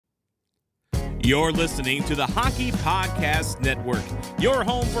You're listening to the Hockey Podcast Network, your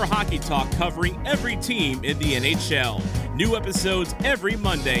home for hockey talk covering every team in the NHL. New episodes every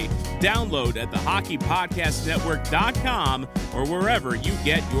Monday. Download at thehockeypodcastnetwork.com or wherever you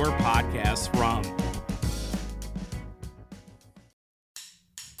get your podcasts from.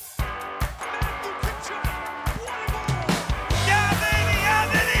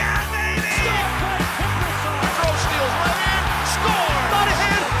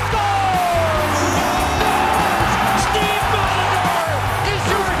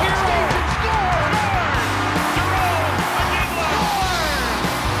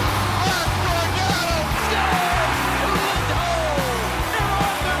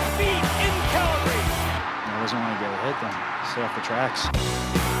 Stay off the tracks.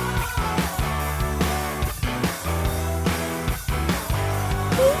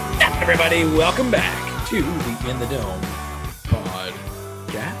 Everybody, welcome back to the In the Dome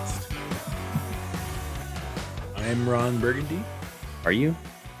podcast. I'm Ron Burgundy. Are you?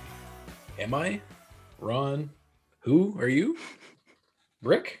 Am I? Ron? Who are you?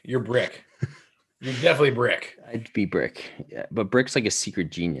 Brick? You're Brick. You're definitely Brick. I'd be Brick. Yeah, but Brick's like a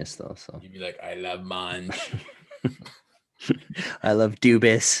secret genius, though. So You'd be like, I love Monge. I love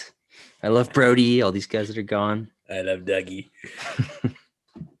Dubas. I love Brody. All these guys that are gone. I love Dougie.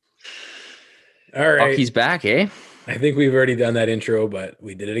 All right. Hockey's back, eh? I think we've already done that intro, but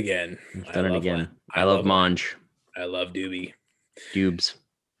we did it again. We've done it again. I love Monge. I love Doobie. Dubes.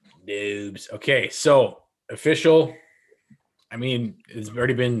 Okay, so official. I mean, it's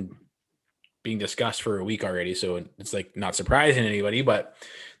already been being discussed for a week already, so it's like not surprising to anybody, but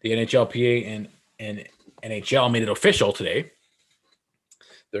the NHLPA and NHL made it official today.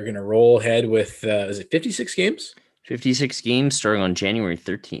 They're going to roll ahead with, is it 56 games? 56 games starting on January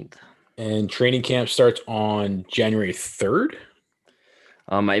 13th. And training camp starts on January 3rd?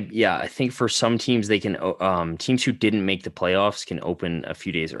 I think for some teams, they can, teams who didn't make the playoffs can open a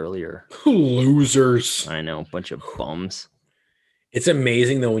few days earlier. Losers. I know, a bunch of bums. It's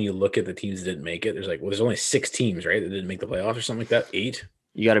amazing, though, when you look at the teams that didn't make it. There's only 6 teams, right, that didn't make the playoffs or something like that? 8?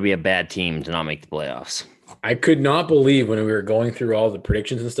 You got to be a bad team to not make the playoffs. I could not believe when we were going through all the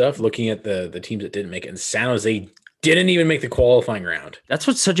predictions and stuff, looking at the teams that didn't make it, and San Jose didn't even make the qualifying round. That's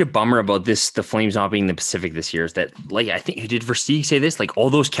what's such a bummer about the Flames not being in the Pacific this year is that, like, I think, did Versteeg say this? Like, all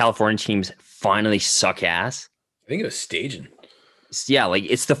those California teams finally suck ass. I think it was staging. Yeah, like,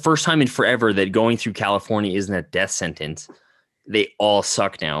 it's the first time in forever that going through California isn't a death sentence. They all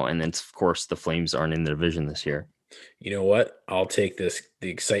suck now, and then, of course, the Flames aren't in the division this year. You know what? I'll take the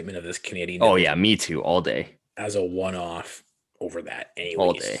excitement of this Canadian. Oh, yeah, me too, all day. As a one-off over that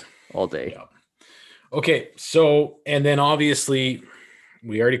anyways. All day. Yeah. Okay, so, and then obviously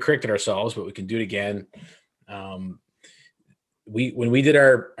we already corrected ourselves, but we can do it again. When we did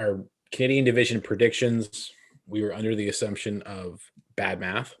our Canadian division predictions, we were under the assumption of bad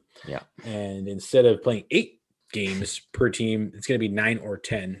math. Yeah. And instead of playing 8 games per team, it's going to be 9 or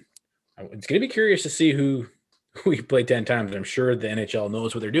 10. It's going to be curious to see who we play 10 times. I'm sure the NHL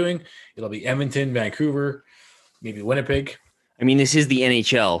knows what they're doing. It'll be Edmonton, Vancouver, maybe Winnipeg. I mean, this is the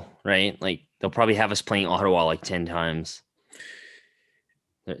NHL, right? Like, they'll probably have us playing Ottawa like 10 times.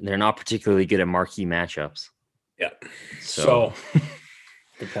 They're not particularly good at marquee matchups. Yeah. So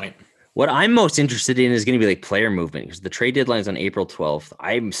good point. What I'm most interested in is going to be like player movement because the trade deadline is on April 12th.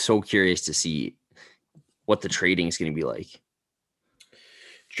 I'm so curious to see what the trading is going to be like.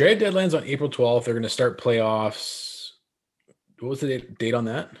 Trade deadline's on April 12th. They're going to start playoffs. What was the date on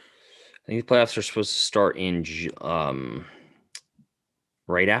that? I think the playoffs are supposed to start in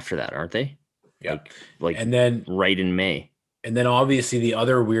right after that, aren't they? Yeah. Like and then right in May. And then obviously the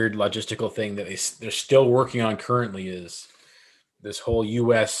other weird logistical thing that they're still working on currently is this whole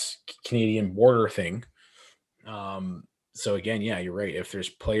U.S. Canadian border thing. So again, yeah, you're right. If there's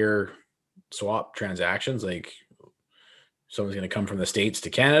player swap transactions, like someone's going to come from the States to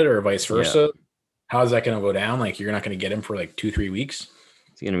Canada or vice versa, how's that going to go down? Like you're not going to get him for like 2-3 weeks.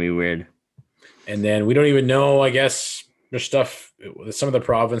 It's going to be weird. And then we don't even know, I guess there's stuff. Some of the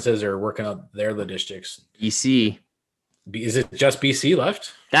provinces are working out their logistics. BC. Is it just BC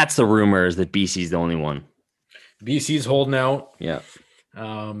left? That's the rumor is that BC is the only one. BC's holding out. Yeah.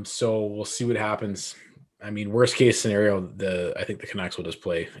 So we'll see what happens. I mean, worst case scenario, I think the Canucks will just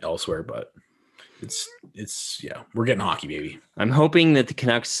play elsewhere, but it's we're getting hockey, baby. I'm hoping that the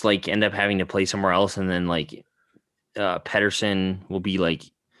Canucks like end up having to play somewhere else, and then like Pettersson will be like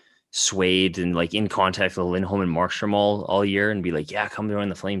swayed and like in contact with Lindholm and Markstrom all year, and be like, yeah, come join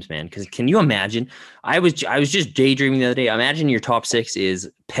the Flames, man. Because can you imagine? I was just daydreaming the other day. Imagine your top six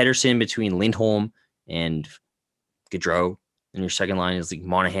is Pettersson between Lindholm and Gaudreau, and your second line is like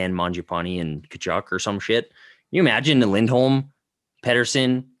Monahan, Mangiapane, and Kachuk or some shit. Can you imagine the Lindholm,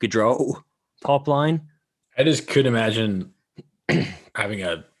 Pettersson, Gaudreau top line? I just could imagine having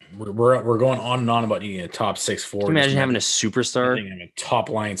a. We're going on and on about needing a top 6 forward. Can you imagine having a superstar? Having a top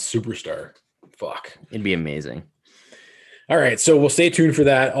line superstar. Fuck. It'd be amazing. All right, so we'll stay tuned for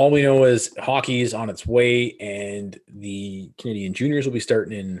that. All we know is hockey is on its way, and the Canadian juniors will be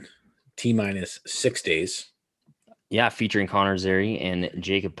starting in T-minus 6 days. Yeah, featuring Connor Zary and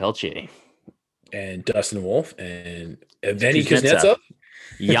Jacob Pelche. And Dustin Wolf and Evgeny Kuznetsov.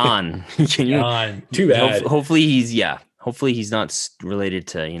 Jan. Jan. Too bad. Hopefully he's not related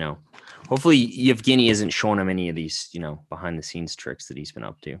to, hopefully Evgeny isn't showing him any of these, behind the scenes tricks that he's been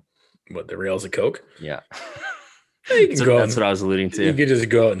up to. What, the rails of Coke? Yeah. That's what I was alluding to. You could just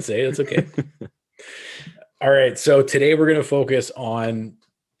go out and say it. It's okay. All right. So today we're going to focus on,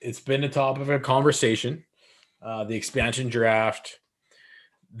 it's been the topic of a conversation, the expansion draft.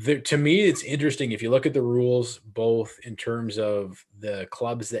 To me, it's interesting. If you look at the rules, both in terms of the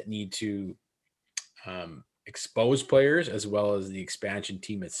clubs that need to expose players as well as the expansion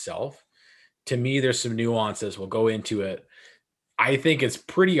team itself, to me, there's some nuances. We'll go into it. I think it's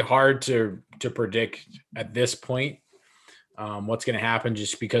pretty hard to predict at this point what's going to happen,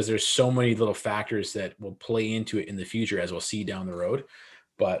 just because there's so many little factors that will play into it in the future, as we'll see down the road.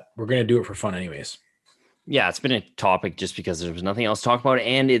 But we're going to do it for fun anyways. Yeah, it's been a topic just because there was nothing else to talk about.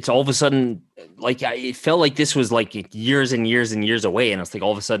 And it's all of a sudden, like, it felt like this was like years and years and years away. And it's like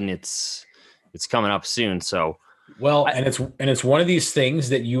all of a sudden it's coming up soon. So, well, and it's one of these things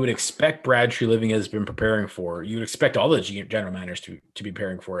that you would expect Brad Treliving has been preparing for. You would expect all the general managers to be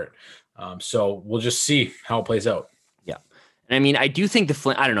preparing for it. So we'll just see how it plays out. Yeah. And I mean, I do think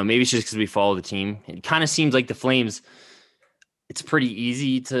I don't know, maybe it's just because we follow the team. It kind of seems like the Flames, it's pretty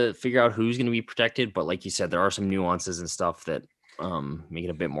easy to figure out who's going to be protected. But like you said, there are some nuances and stuff that make it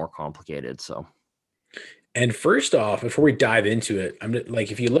a bit more complicated. So. And first off, before we dive into it, I'm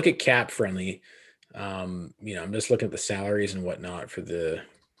like, if you look at Cap Friendly, I'm just looking at the salaries and whatnot for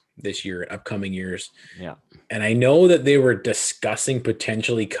this year, upcoming years. Yeah. And I know that they were discussing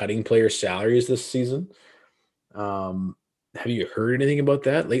potentially cutting player salaries this season. Have you heard anything about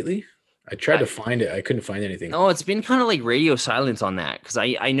that lately? I tried to find it. I couldn't find anything. No, it's been kind of like radio silence on that. Cause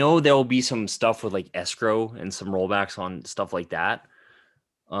I know there'll be some stuff with like escrow and some rollbacks on stuff like that.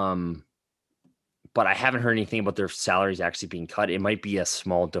 But I haven't heard anything about their salaries actually being cut. It might be a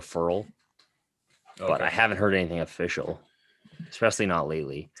small deferral. Okay. But I haven't heard anything official, especially not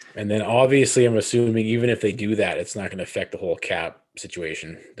lately. And then obviously I'm assuming even if they do that, it's not going to affect the whole cap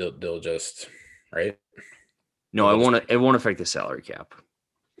situation. They'll just, right? No, it won't affect the salary cap.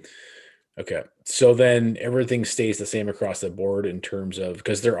 Okay. So then everything stays the same across the board in terms of,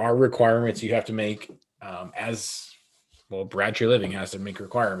 because there are requirements you have to make as well. Brad Treliving has to make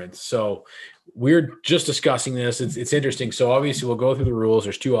requirements. So we're just discussing this. It's interesting. So obviously we'll go through the rules.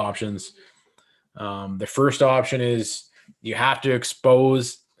 There's two options. The first option is you have to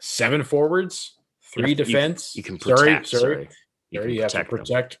expose 7 forwards, 3 defense. You can protect. Sorry. You have to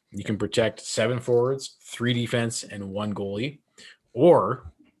protect. You can protect 7 forwards, 3 defense, and 1 goalie,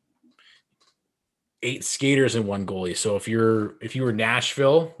 or 8 skaters and 1 goalie. So if you were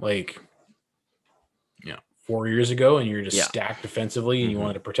Nashville, 4 years ago, and you're just stacked defensively, and you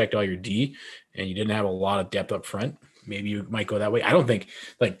wanted to protect all your D, and you didn't have a lot of depth up front, maybe you might go that way. I don't think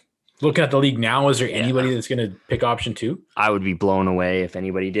looking at the league now, is there anybody that's going to pick option 2? I would be blown away if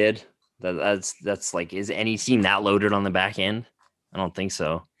anybody did. That's like, is any team that loaded on the back end? I don't think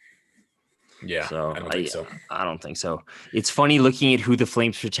so. Yeah, so I don't think so. I don't think so. It's funny looking at who the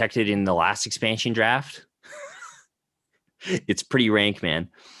Flames protected in the last expansion draft. It's pretty rank, man.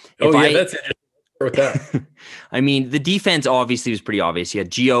 That's interesting. With that. I mean, the defense obviously was pretty obvious. You had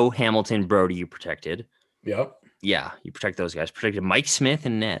Gio, Hamilton, Brody, you protected. Yep. Yeah, you protect those guys. Protected Mike Smith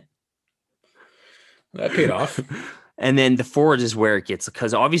and Net. That paid off. And then the forwards is where it gets,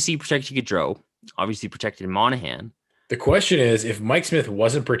 because obviously you protected Gaudreau, obviously you protected Monahan. The question is, if Mike Smith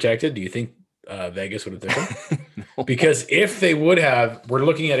wasn't protected, do you think Vegas would have taken him? No. Because if they would have, we're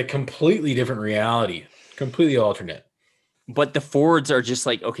looking at a completely different reality, completely alternate. But the forwards are just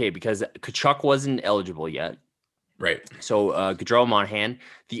like, okay, because Kachuk wasn't eligible yet. Right. So Gaudreau, Monahan,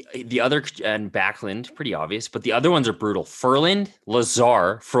 the other, and Backlund, pretty obvious, but the other ones are brutal. Ferland,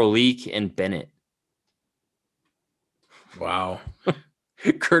 Lazar, Frolik, and Bennett. Wow.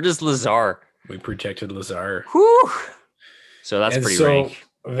 Curtis Lazar. We protected Lazar. Whew. So that's pretty rank.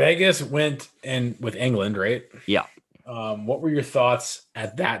 Vegas went in with England, right? Yeah. What were your thoughts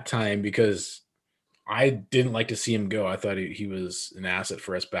at that time? Because I didn't like to see him go. I thought he was an asset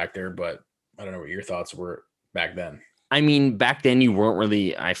for us back there, but I don't know what your thoughts were back then. I mean, back then you weren't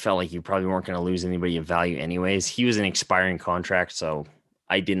really. I felt like you probably weren't going to lose anybody of value, anyways. He was an expiring contract, so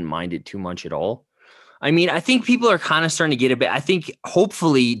I didn't mind it too much at all. I mean, I think people are kind of starting to get a bit. I think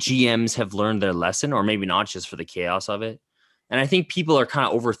hopefully GMs have learned their lesson, or maybe not, just for the chaos of it. And I think people are kind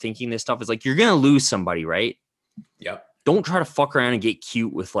of overthinking this stuff. It's like you're going to lose somebody, right? Yep. Don't try to fuck around and get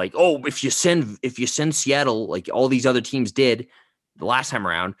cute with like, oh, if you send Seattle like all these other teams did the last time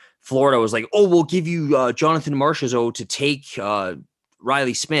around, Florida was like, oh, we'll give you Jonathan Marchessault to take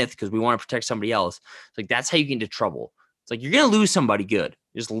Riley Smith because we want to protect somebody else. It's like that's how you get into trouble. It's like you're gonna lose somebody good.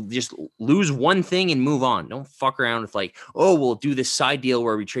 Just lose one thing and move on. Don't fuck around with like, oh, we'll do this side deal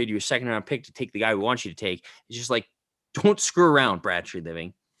where we trade you a second round pick to take the guy we want you to take. It's just like, don't screw around, Brad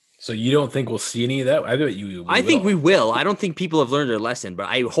Treliving. So you don't think we'll see any of that? I bet you. I think we will. I don't think people have learned their lesson, but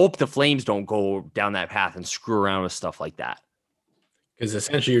I hope the Flames don't go down that path and screw around with stuff like that. Because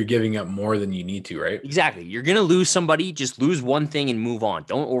essentially you're giving up more than you need to, right? Exactly. You're going to lose somebody. Just lose one thing and move on.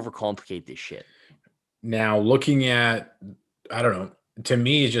 Don't overcomplicate this shit. Now, looking at, I don't know, to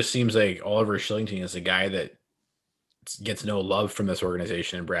me, it just seems like Oliver Kylington is a guy that gets no love from this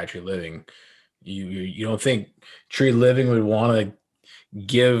organization and Brad Treliving. You don't think Treliving would want to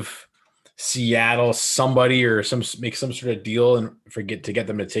give Seattle somebody or make some sort of deal and to get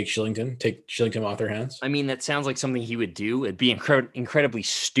them to take Kylington off their hands? I mean, that sounds like something he would do. It'd be incredibly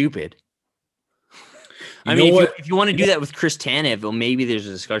stupid. I mean, if you want to do that with Chris Tanev, well, maybe there's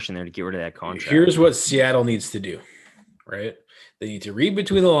a discussion there to get rid of that contract. Here's what Seattle needs to do, right? They need to read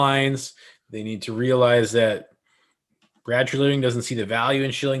between the lines. They need to realize that Brad Treliving doesn't see the value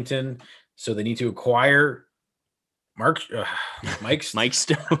in Kylington, so they need to acquire Mike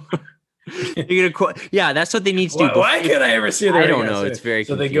Stone. Yeah, that's what they need to do. Why can't I ever see it? I don't know. It's very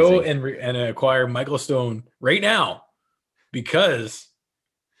so confusing. They go and acquire Michael Stone right now because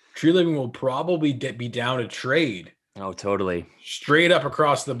Treliving will probably be down to trade. Oh, totally. Straight up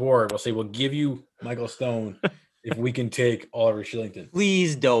across the board. We'll say we'll give you Michael Stone if we can take Oliver Kylington.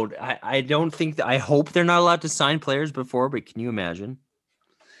 Please don't. I don't think I hope they're not allowed to sign players before, but can you imagine?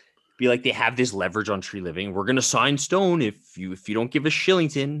 Be like they have this leverage on Treliving. We're gonna sign Stone if you don't give us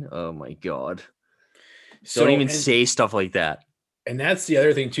Kylington. Oh my god! Don't even say stuff like that. And that's the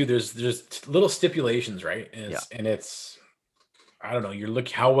other thing too. There's little stipulations, right? And it's I don't know.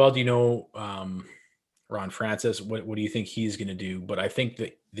 How well do you know Ron Francis? What do you think he's gonna do? But I think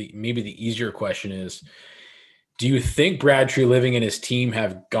that maybe the easier question is, do you think Brad Treliving and his team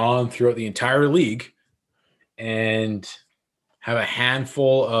have gone throughout the entire league and have a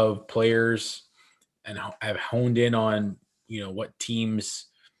handful of players and have honed in on, what teams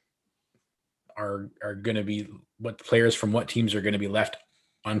are going to be, what players from what teams are going to be left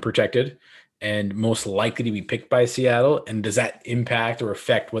unprotected and most likely to be picked by Seattle? And does that impact or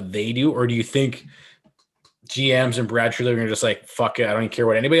affect what they do? Or do you think GMs and Brad Treliving are just like, fuck it, I don't even care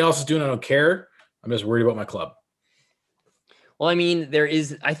what anybody else is doing. I don't care. I'm just worried about my club. Well, I mean, there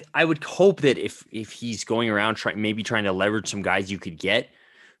is. I would hope that if he's going around trying to leverage some guys you could get,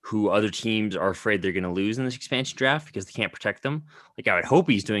 who other teams are afraid they're going to lose in this expansion draft because they can't protect them. Like I would hope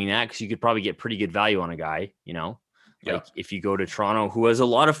he's doing that because you could probably get pretty good value on a guy. Like if you go to Toronto, who has a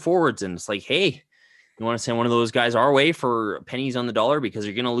lot of forwards, and it's like, hey, you want to send one of those guys our way for pennies on the dollar because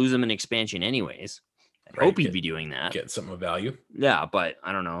you're going to lose them in expansion anyways. I hope he'd be doing that. Get something of value. Yeah, but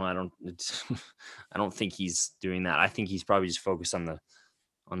I don't know. I don't think he's doing that. I think he's probably just focused on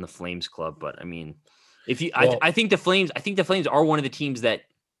the Flames club. But I mean, I think the Flames are one of the teams that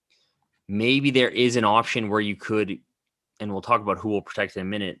maybe there is an option where you could, and we'll talk about who will protect in a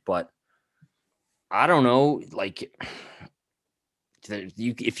minute, but I don't know, like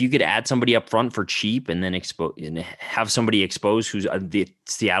if you could add somebody up front for cheap and then have somebody expose who's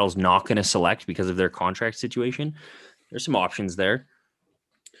Seattle's not going to select because of their contract situation, there's some options there.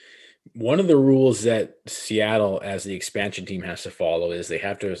 One of the rules that Seattle, as the expansion team, has to follow is they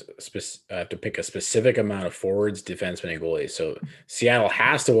have to pick a specific amount of forwards, defensemen, and goalies. So Seattle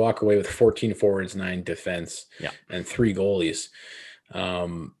has to walk away with 14 forwards, 9 defense, and 3 goalies.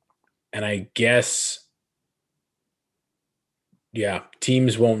 And I guess,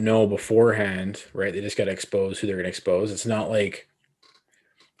 teams won't know beforehand, right? They just got to expose who they're going to expose. It's not like,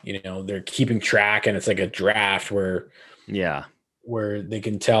 they're keeping track and it's like a draft where they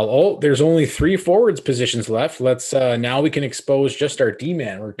can tell, there's only 3 forwards positions left. Let's now we can expose just our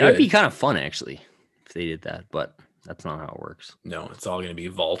D-man. We're good. That'd be kind of fun actually if they did that, but that's not how it works. No, it's all going to be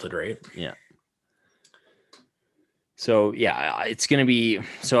vaulted, right? Yeah. So it's going to be,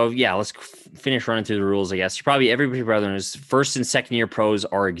 let's finish running through the rules, I guess. Everybody knows first and second year pros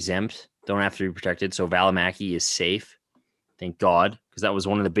are exempt. Don't have to be protected. So Valimaki is safe. Thank God. Because that was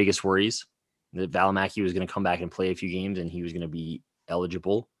one of the biggest worries. that Valimaki was going to come back and play a few games and he was going to be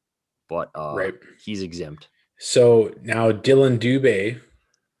eligible, but Right. he's exempt. So now Dylan Dubé,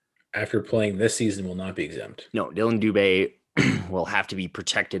 after playing this season, will not be exempt. No, Dylan Dubé will have to be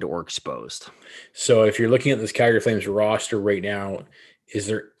protected or exposed. So if you're looking at this Calgary Flames roster right now, is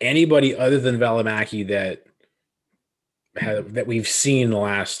there anybody other than Valimaki that we've seen in the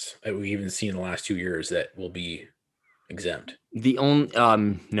last 2 years that will be exempt? The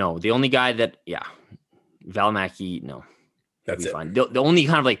only guy that Valimaki, no. That's it. Fine. The only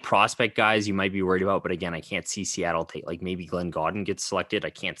kind of like prospect guys you might be worried about, but again, I can't see Seattle take, like maybe Glenn Gaudin gets selected. I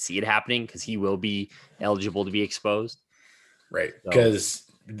can't see it happening because he will be eligible to be exposed. Right. Because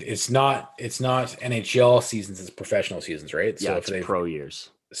it's not NHL seasons, it's professional seasons, right? Yeah, so it's pro years.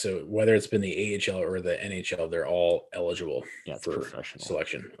 So whether it's been the AHL or the NHL, they're all eligible for professional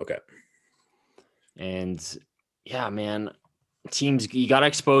selection. Okay. And yeah, man, teams, you got to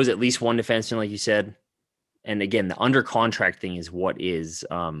expose at least one defenseman, like you said. And again, the under contract thing is what is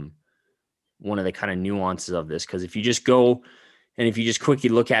one of the kind of nuances of this. Because if you just go and if you just quickly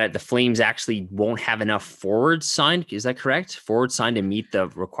look at it, the Flames actually won't have enough forwards signed. Is that correct? Forwards signed to meet the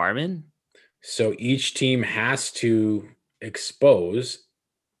requirement? So each team has to expose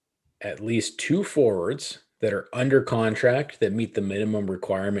at least 2 forwards that are under contract that meet the minimum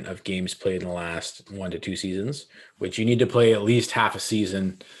requirement of games played in the last 1 to 2 seasons, which you need to play at least half a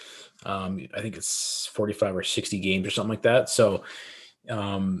season. I think it's 45 or 60 games or something like that. So,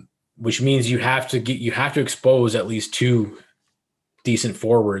 which means you have to expose at least 2 decent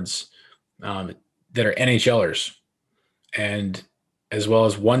forwards that are NHLers, and as well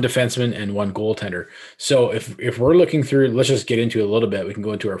as 1 defenseman and 1 goaltender. So if we're looking through, let's just get into it a little bit. We can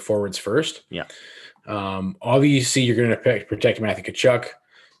go into our forwards first. Yeah. Obviously you're going to protect Matthew Tkachuk,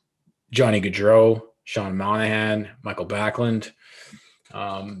 Johnny Gaudreau, Sean Monahan, Michael Backlund.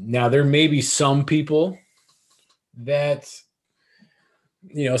 Now there may be some people that,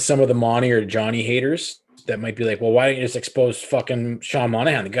 some of the Monty or Johnny haters that might be like, well, why don't you just expose fucking Sean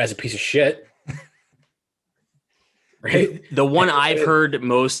Monahan? The guy's a piece of shit. Right. The one I've heard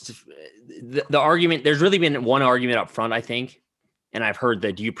most, the argument, there's really been one argument up front, I think. And I've heard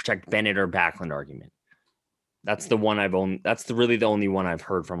the do you protect Bennett or Backlund argument. That's the one that's really the only one I've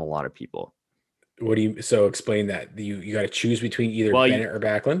heard from a lot of people. So explain that. You got to choose between either Bennett or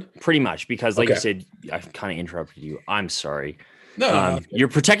Backlund? Pretty much, because like you said, I kind of interrupted you. I'm sorry. No. You're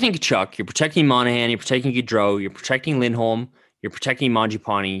protecting Tkachuk, you're protecting Monahan, you're protecting Gaudreau, you're protecting Lindholm, you're protecting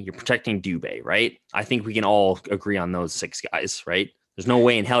Mangiapane, you're protecting Dubé, right? I think we can all agree on those 6 guys, right? There's no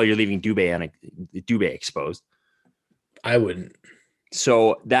way in hell you're leaving Dubé exposed. I wouldn't.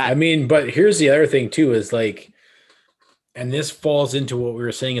 So but here's the other thing too, is like, and this falls into what we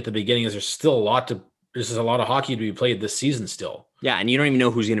were saying at the beginning, is there's a lot of hockey to be played this season still. Yeah, and you don't even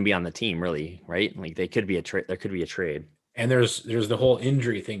know who's going to be on the team, really, right? Like there could be a trade. And there's the whole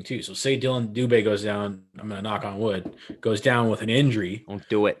injury thing too. So say Dylan Dubé goes down, I'm going to knock on wood, goes down with an injury. Don't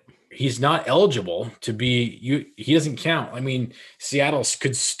do it. He's not eligible to be, he doesn't count. I mean, Seattle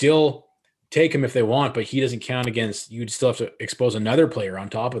could still take him if they want, but he doesn't count against, you'd still have to expose another player on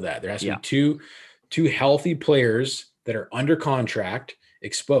top of that. There has to be two healthy players that are under contract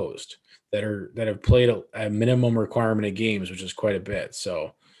exposed that have played a minimum requirement of games, which is quite a bit.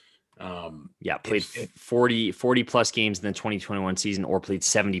 So, played 40 plus games in the 2021 season, or played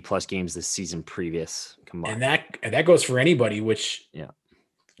 70 plus games this season previous combined. And that goes for anybody, which I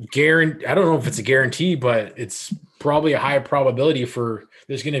don't know if it's a guarantee, but it's probably a high probability for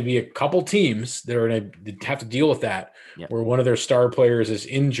there's going to be a couple teams that are going to have to deal with that, where one of their star players is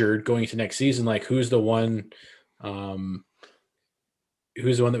injured going into next season. Like who's the one that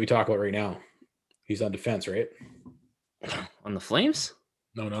we talk about right now? He's on defense, right? On the Flames?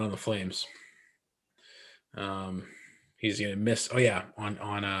 No, not on the Flames. He's gonna miss. Oh yeah, on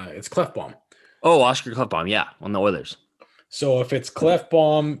it's Klefbom. Oh, Oscar Klefbom, yeah, on the Oilers. So if it's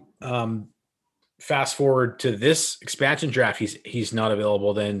Klefbom, fast forward to this expansion draft, he's not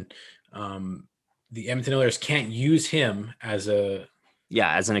available. Then the Edmonton Oilers can't use him as an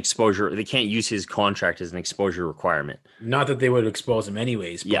exposure. They can't use his contract as an exposure requirement. Not that they would expose him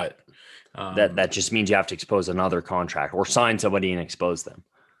anyways, but that just means you have to expose another contract or sign somebody and expose them.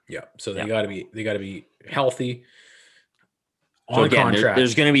 Yeah. So they gotta be healthy. So again,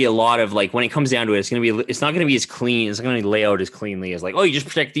 there's going to be a lot of like, when it comes down to it, it's not going to be as clean. It's not going to lay out as cleanly as like, oh, you just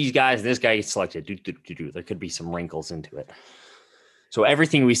protect these guys and this guy gets selected. There could be some wrinkles into it. So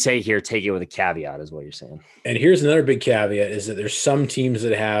everything we say here, take it with a caveat, is what you're saying. And here's another big caveat: is that there's some teams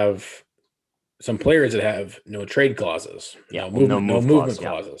that have some players that have no trade clauses, no movement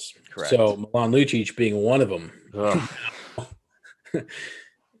clauses. Correct. So Milan Lucic being one of them.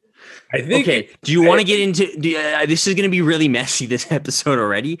 I think. Okay. Do you want to get into? This is going to be really messy. This episode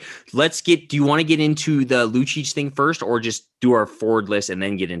already. Do you want to get into the Lucic thing first, or just do our forward list and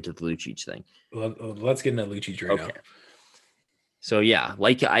then get into the Lucic thing? Let's get into Lucic right now. So yeah,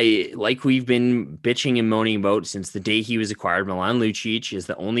 like we've been bitching and moaning about since the day he was acquired, Milan Lucic is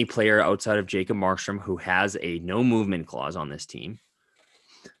the only player outside of Jacob Markstrom who has a no movement clause on this team.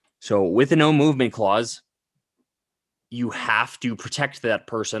 So with a no movement clause, you have to protect that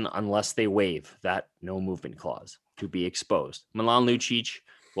person unless they waive that no movement clause to be exposed. Milan Lucic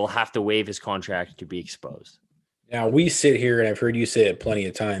will have to waive his contract to be exposed. Now we sit here, and I've heard you say it plenty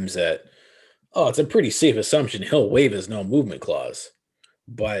of times that, it's a pretty safe assumption he'll waive his no movement clause.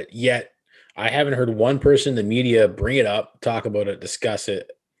 But yet I haven't heard one person in the media bring it up, talk about it, discuss it,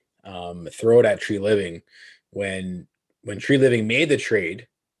 throw it at Tree Living. When Tree Living made the trade,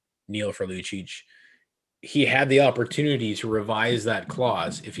 Neil, for Lucic, he had the opportunity to revise that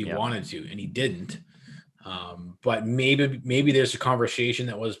clause if he wanted to, and he didn't. But maybe there's a conversation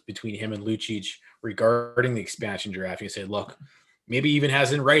that was between him and Lucic regarding the expansion draft. He said, look, maybe even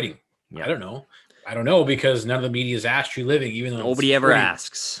has in writing. Yeah. I don't know because none of the media has asked Tree Living, even though nobody ever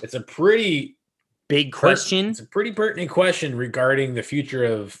asks. It's a pretty big question. It's a pretty pertinent question regarding the future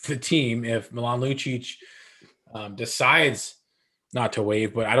of the team. If Milan Lucic decides not to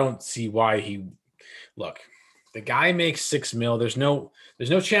waive, but I don't see why he look. The guy makes $6 million. There's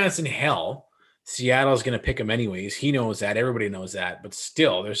no chance in hell Seattle's going to pick him anyways. He knows that. Everybody knows that. But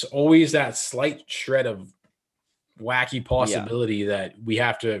still, there's always that slight shred of wacky possibility that we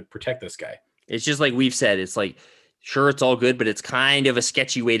have to protect this guy. It's just like we've said. It's like, sure, it's all good, but it's kind of a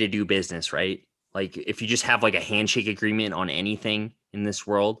sketchy way to do business, right? Like if you just have like a handshake agreement on anything in this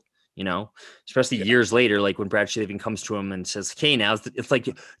world, especially years later, like when Brad Treliving comes to him and says, okay, now it's like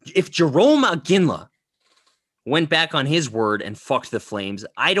if Jerome Iginla went back on his word and fucked the Flames,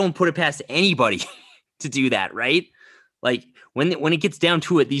 I don't put it past anybody to do that, right? Like when it gets down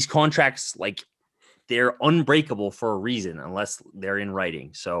to it, these contracts, like they're unbreakable for a reason unless they're in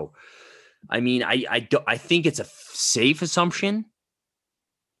writing. So, I mean, I think it's a safe assumption,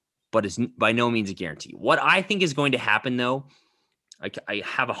 but it's by no means a guarantee. What I think is going to happen, though, I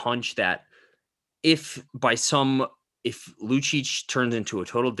have a hunch that if Lucic turns into a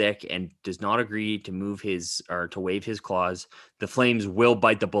total dick and does not agree to waive his clause, the Flames will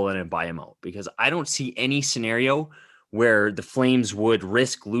bite the bullet and buy him out, because I don't see any scenario where the Flames would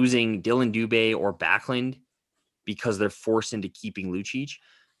risk losing Dylan Dubé or Backlund because they're forced into keeping Lucic.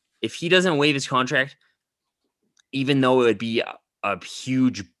 If he doesn't waive his contract, even though it would be a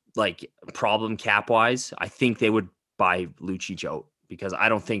huge problem cap wise, I think they would buy Lucic out, because I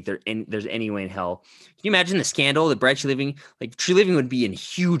don't think there's any way in hell. Can you imagine the scandal that Brad Treliving would be in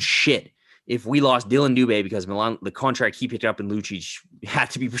huge shit if we lost Dylan Dubé because the contract he picked up in Lucic had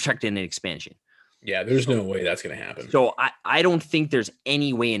to be protected in an expansion. Yeah, there's no way that's going to happen. So I don't think there's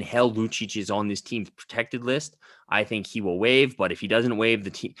any way in hell Lucic is on this team's protected list. I think he will waive, but if he doesn't waive,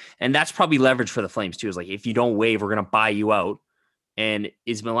 the team, and that's probably leverage for the Flames too, is like, if you don't waive, we're going to buy you out. And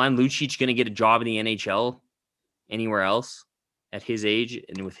is Milan Lucic going to get a job in the NHL anywhere else at his age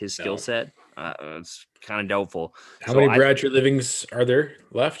and with his skill set? It's kind of doubtful. How many Brad Trelivings are there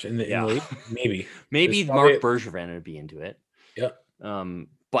left in the league? Maybe Marc Bergevin would be into it. Yeah.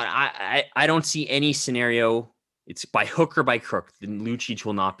 But I don't see any scenario. It's by hook or by crook. Then Lucic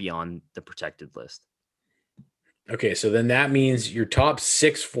will not be on the protected list. Okay, so then that means your top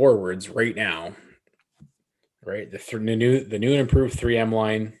 6 forwards right now, right? The new and improved 3M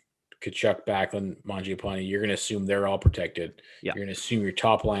line, Tkachuk, Backlund, Mangiapane, you're going to assume they're all protected. Yeah. You're going to assume your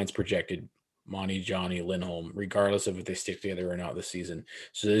top line's protected, Monty, Johnny, Lindholm, regardless of if they stick together or not this season.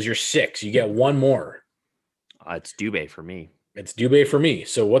 So there's your 6. You get one more. It's Dubé for me. It's Dubé for me.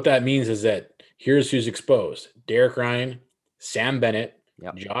 So what that means is that here's who's exposed: Derek Ryan, Sam Bennett,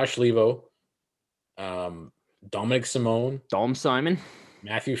 Josh Levo, Dominic Simone, Dom Simon,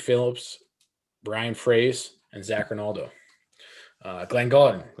 Matthew Phillips, Brian Fraze, and Zach Ronaldo. Glenn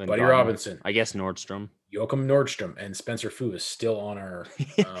Gaudin, Buddy Robinson. I guess Nordstrom. Joachim Nordstrom, and Spencer Fu is still on our...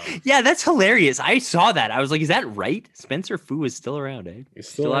 yeah, that's hilarious. I saw that. I was like, is that right? Spencer Fu is still around, eh? He's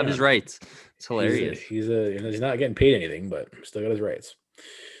still have his rights. It's hilarious. He's not getting paid anything, but still got his rights.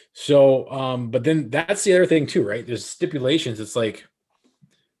 So, but then that's the other thing too, right? There's stipulations. It's like,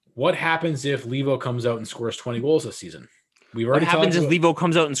 what happens if Levo comes out and scores 20 goals this season? What happens if Levo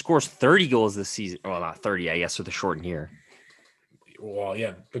comes out and scores 30 goals this season? Well, not 30, I guess, with the shortened year. Well,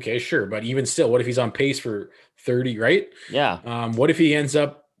 yeah, okay, sure, but even still, what if he's on pace for 30, right? Yeah. What if he ends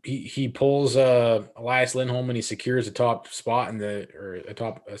up he pulls Elias Lindholm and he secures a top spot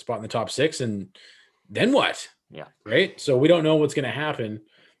a spot in the top 6, and then what? Yeah. Right. So we don't know what's going to happen.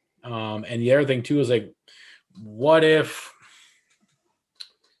 And the other thing too is like, what if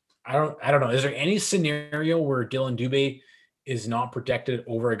I don't know. Is there any scenario where Dylan Dubé is not protected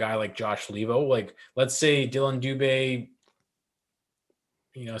over a guy like Josh Levo? Like, let's say Dylan Dubé,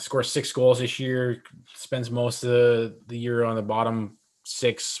 scores 6 goals this year, spends most of the year on the bottom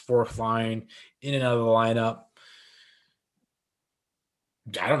 6, 4th line, in and out of the lineup.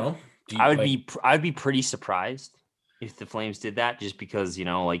 I don't know. I would be pretty surprised if the Flames did that, just because,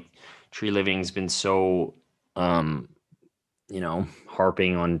 like Tree Living's been so,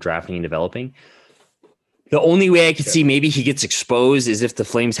 harping on drafting and developing. The only way I could see maybe he gets exposed is if the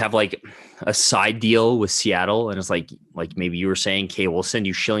Flames have like a side deal with Seattle, and it's like maybe you were saying, okay, we'll send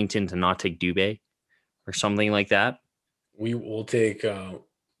you Shillington to not take Dubé or something like that. We will take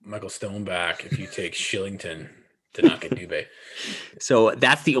Michael Stone back if you take Shillington to not get Dubé. So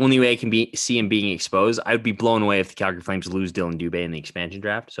that's the only way I can see him being exposed. I would be blown away if the Calgary Flames lose Dylan Dubé in the expansion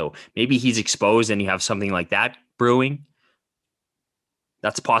draft. So maybe he's exposed and you have something like that brewing.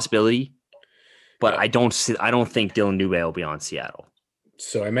 That's a possibility. But I don't think Dylan Dubé will be on Seattle.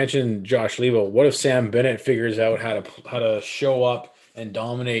 So I mentioned Josh Levo. What if Sam Bennett figures out how to show up and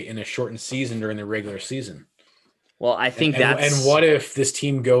dominate in a shortened season during the regular season? Well, I think and what if this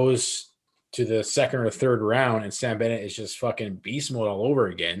team goes to the 2nd or 3rd round and Sam Bennett is just fucking beast mode all over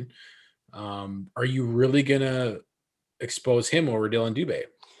again? Are you really gonna expose him over Dylan Dubé?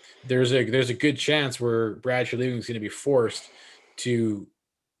 There's a good chance where Brad Treliving is going to be forced to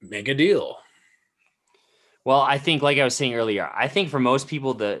make a deal. Well, I think, like I was saying earlier, I think for most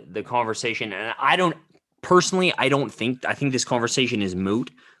people, the conversation, and I think this conversation is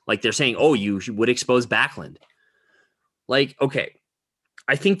moot. Like they're saying, oh, you would expose Backlund. Like, okay,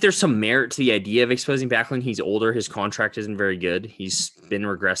 I think there's some merit to the idea of exposing Backlund. He's older. His contract isn't very good. He's been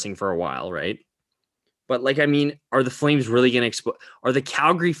regressing for a while, right? But like, I mean, are the Flames really going to expose? Are the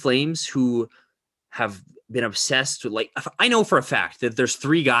Calgary Flames, who have been obsessed with, like, I know for a fact that there's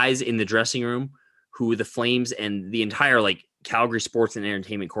 3 guys in the dressing room who the Flames and the entire like Calgary Sports and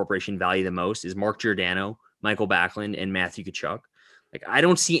Entertainment Corporation value the most, is Mark Giordano, Michael Backlund, and Matthew Tkachuk. Like, I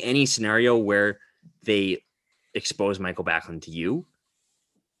don't see any scenario where they expose Michael Backlund to you,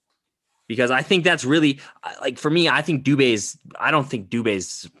 because I think that's really, like, for me, I don't think Dubé's,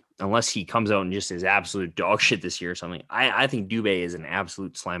 unless he comes out and just is absolute dog shit this year or something, I think Dubé is an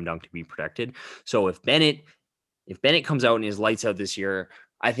absolute slam dunk to be protected. So if Bennett comes out and is lights out this year,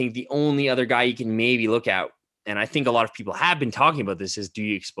 I think the only other guy you can maybe look at, and I think a lot of people have been talking about this, is, do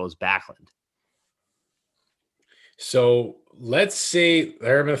you expose Backlund? So let's say, I'm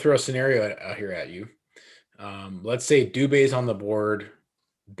going to throw a scenario out here at you. Let's say Dubé's on the board,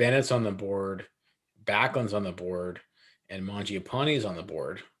 Bennett's on the board, Backlund's on the board, and Mangiapane's on the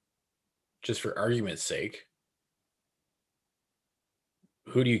board, just for argument's sake.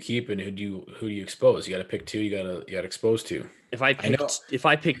 Who do you keep and who do you expose? You got to pick 2. You got to expose 2. If I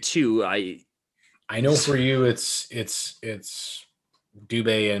pick 2, I know for you it's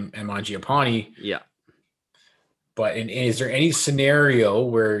Dubé and Mangiapane. Yeah. But is there any scenario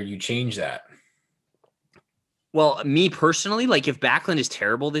where you change that? Well, me personally, like, if Backlund is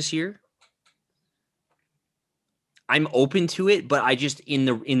terrible this year, I'm open to it, but I just, in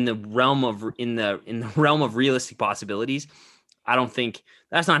the realm of realistic possibilities, I don't think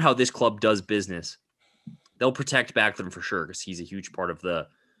that's not how this club does business. They'll protect Backlund for sure, because he's a huge part of the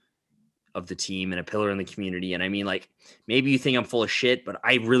team and a pillar in the community. And I mean, like, maybe you think I'm full of shit, but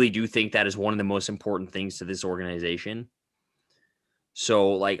I really do think that is one of the most important things to this organization.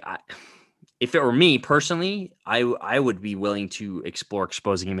 So, like, if it were me personally, I would be willing to explore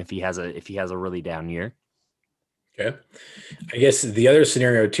exposing him if he has a really down year. Okay. I guess the other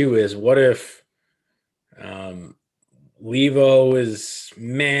scenario too is, what if Levo is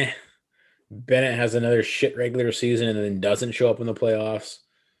meh, Bennett has another shit regular season and then doesn't show up in the playoffs?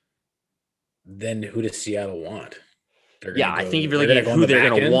 Then who does Seattle want? I think if you're looking at who they're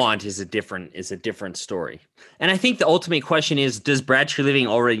going to want is a different story. And I think the ultimate question is, does Brad Treliving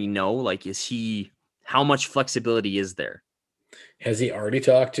already know? Like, how much flexibility is there? Has he already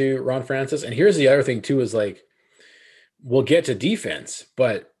talked to Ron Francis? And here's the other thing too, is like, we'll get to defense,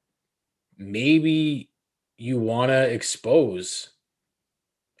 but maybe you want to expose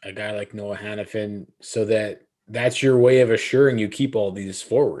a guy like Noah Hannafin so that's your way of assuring you keep all these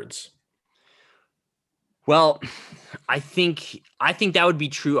forwards. Well, I think that would be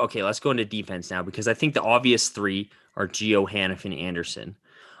true. Okay, let's go into defense now, because I think the obvious 3 are Gio, Hannafin, Anderson.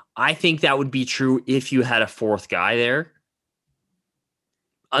 I think that would be true if you had a 4th guy there.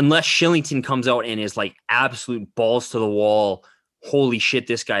 Unless Shillington comes out and is like absolute balls to the wall, holy shit,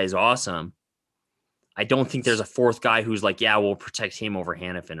 this guy is awesome. I don't think there's a fourth guy who's like, yeah, we'll protect him over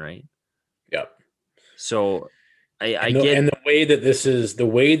Hanifin, right? Yep. So I And get the way that this is the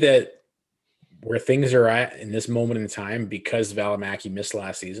way that where things are at in this moment in time, because Valimaki missed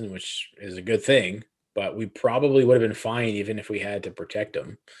last season, which is a good thing, but we probably would have been fine even if we had to protect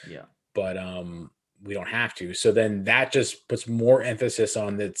him. Yeah. But we don't have to. So then that just puts more emphasis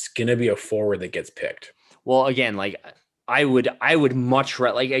on that's going to be a forward that gets picked. Well, again, like I would much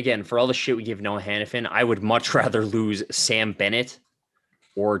rather, like, again, for all the shit we give Noah Hanifin, I would much rather lose Sam Bennett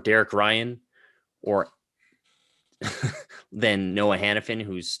or Derek Ryan or than Noah Hanifin,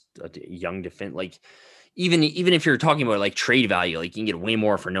 who's a young defense. Like, even if you're talking about like trade value, like you can get way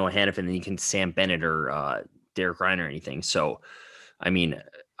more for Noah Hanifin than you can Sam Bennett or Derek Ryan or anything. So, I mean,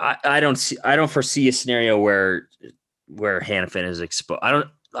 I don't foresee a scenario where Hanifin is exposed.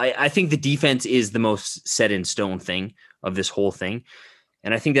 I think the defense is the most set in stone thing of this whole thing.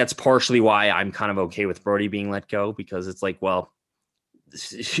 And I think that's partially why I'm kind of okay with Brody being let go, because it's like, well,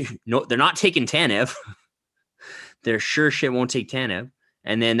 no, they're not taking Tanev. They're sure shit won't take Tanev.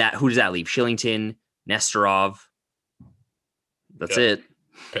 And then who does that leave? Shillington, Nestorov. That's it.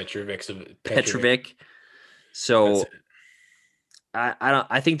 Petrovic. So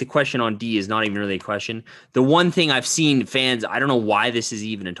I think the question on D is not even really a question. The one thing I've seen fans, I don't know why this is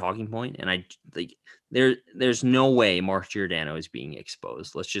even a talking point, and I like there's no way Mark Giordano is being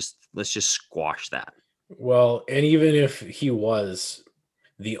exposed. Let's just squash that. Well, and even if he was,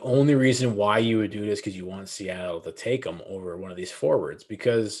 the only reason why you would do it is because you want Seattle to take him over one of these forwards.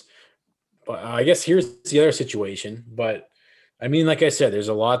 Because, I guess here's the other situation. But I mean, like I said, there's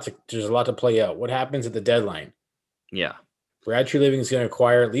a lot to play out. What happens at the deadline? Yeah, Brad Treliving is going to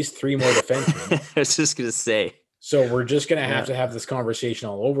acquire at least 3 more defensemen. I was just going to say. So we're just going to have this conversation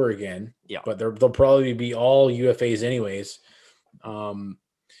all over again. Yeah, but they'll probably be all UFAs anyways.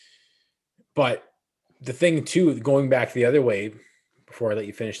 But the thing too, going back the other way, before I let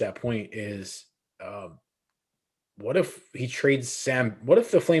you finish that point, is what if he trades Sam? What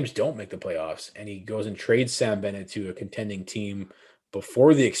if the Flames don't make the playoffs and he goes and trades Sam Bennett to a contending team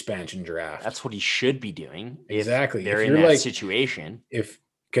before the expansion draft? That's what he should be doing. Exactly. If they're in that situation.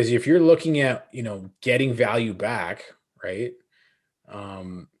 Because if you're looking at, getting value back, right?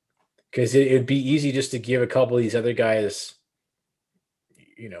 Because it'd be easy just to give a couple of these other guys,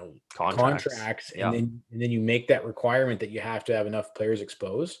 contracts, yeah. and then you make that requirement that you have to have enough players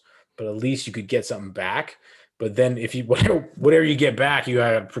exposed, but at least you could get something back. But then if you whatever you get back, you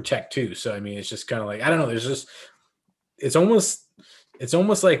gotta protect too. So I mean, it's just kind of like, I don't know. It's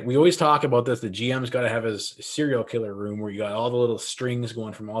almost like we always talk about this. The GM's got to have his serial killer room where you got all the little strings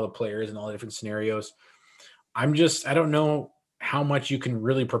going from all the players and all the different scenarios. I don't know how much you can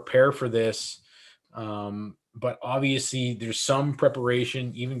really prepare for this. But obviously there's some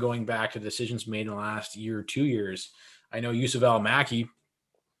preparation, even going back to decisions made in the last year or 2 years. I know Yusuf Valimaki,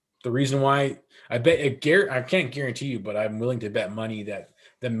 the reason why I can't guarantee you, but I'm willing to bet money that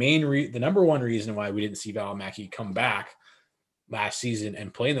the number one reason why we didn't see Valimaki come back last season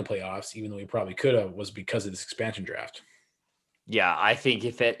and play in the playoffs, even though he probably could have, was because of this expansion draft. Yeah, I think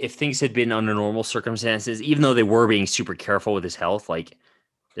if things had been under normal circumstances, even though they were being super careful with his health, like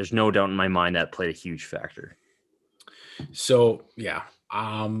there's no doubt in my mind that played a huge factor. So yeah,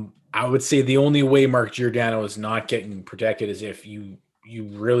 I would say the only way Mark Giordano is not getting protected is if you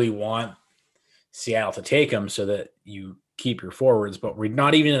really want Seattle to take him so that you keep your forwards, but we're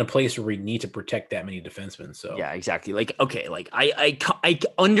not even in a place where we need to protect that many defensemen. So yeah, exactly. Like, okay, like I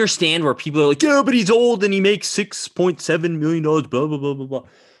understand where people are like, yeah, but he's old and he makes $6.7 million, blah, blah, blah, blah, blah.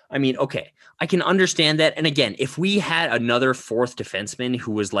 I mean, okay, I can understand that. And again, if we had another fourth defenseman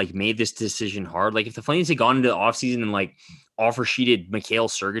who was like made this decision hard, like if the Flames had gone into the offseason and like offer sheeted Mikhail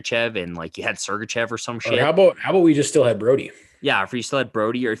Sergachev and like you had Sergachev or some shit. Or how about we just still had Brody? Yeah, if you still had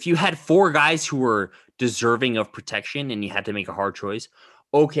Brody, or if you had 4 guys who were deserving of protection and you had to make a hard choice,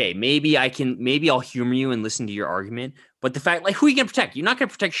 okay, maybe I'll humor you and listen to your argument. But the fact, like, who are you going to protect? You're not going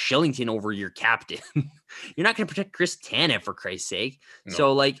to protect Shillington over your captain. You're not going to protect Chris Tanev, for Christ's sake. No.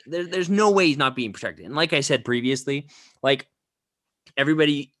 So, like, there's no way he's not being protected. And like I said previously, like,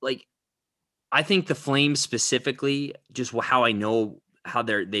 everybody, like, I think the Flames specifically, just how I know how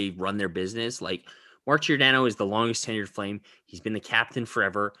they run their business, like, Mark Giordano is the longest tenured Flame. He's been the captain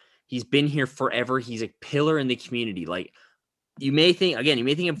forever. He's been here forever. He's a pillar in the community. Like, you may think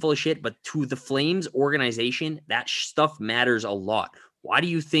I'm full of shit, but to the Flames organization, that stuff matters a lot. Why do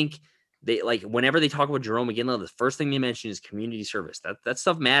you think they, like, whenever they talk about Jarome Iginla, the first thing they mention is community service? That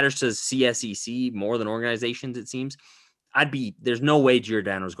stuff matters to CSEC more than organizations, it seems. There's no way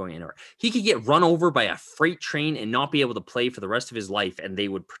Giordano's going anywhere. He could get run over by a freight train and not be able to play for the rest of his life, and they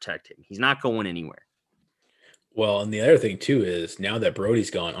would protect him. He's not going anywhere. Well, and the other thing too is now that Brody's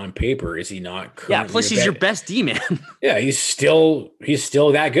gone, on paper, is he not currently? Yeah, plus he's your best D man. Yeah, he's still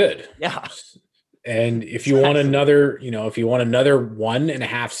that good. Yeah. And if you want another, if you want another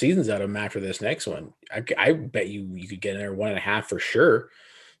 1.5 seasons out of him after this next one, I bet you could get another 1.5 for sure.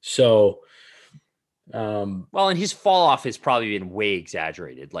 So, well, and his fall off has probably been way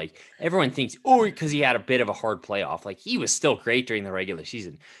exaggerated. Like everyone thinks, because he had a bit of a hard playoff. Like he was still great during the regular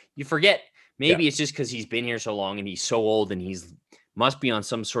season. You forget, maybe it's just because he's been here so long and he's so old and he's must be on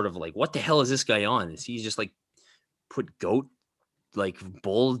some sort of like, what the hell is this guy on? Is he just like put goat? Like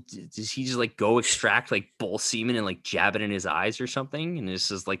bull, does he just like go extract like bull semen and like jab it in his eyes or something? And it's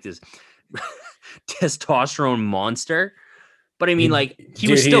just like this testosterone monster. But I mean, like he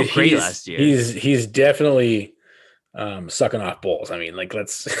was still great last year. He's definitely sucking off bulls. I mean, like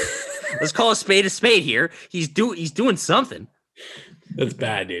let's call a spade here. He's doing something. That's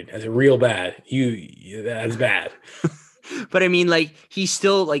bad, dude. That's real bad. That's bad. But I mean, like he's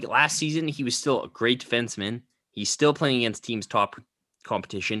still like last season, he was still a great defenseman. He's still playing against teams' top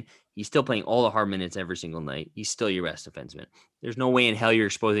competition. He's still playing all the hard minutes every single night. He's still your best defenseman. There's no way in hell you're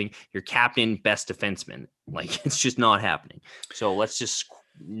exposing your captain, best defenseman. Like, it's just not happening. So let's just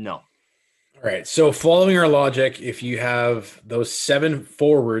no. All right. So following our logic, if you have those 7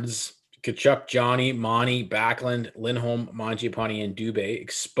 forwards, Tkachuk, Johnny, Monty, Backlund, Lindholm, Mangiapane, and Dubé,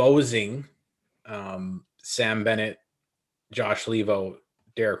 exposing Sam Bennett, Josh Levo,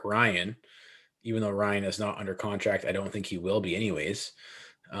 Derek Ryan, even though Ryan is not under contract, I don't think he will be anyways.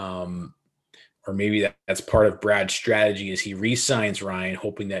 Or maybe that's part of Brad's strategy is he re-signs Ryan,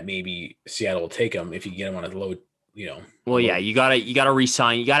 hoping that maybe Seattle will take him if you get him on a low, Well, yeah, you gotta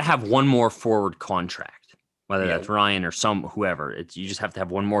re-sign. You gotta have one more forward contract, whether that's Ryan or whoever. You just have to have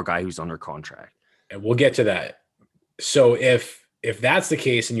one more guy who's under contract. And we'll get to that. So if that's the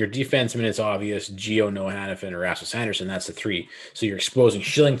case and your defenseman is obvious, Gio, Noah Hannafin, or Rasmus Anderson, that's the 3. So you're exposing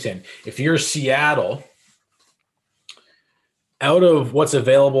Shillington. If you're Seattle, out of what's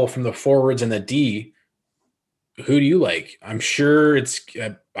available from the forwards and the D, who do you like? I'm sure it's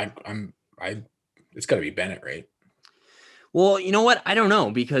got to be Bennett, right? Well, you know what? I don't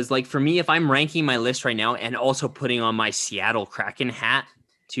know because like for me, if I'm ranking my list right now and also putting on my Seattle Kraken hat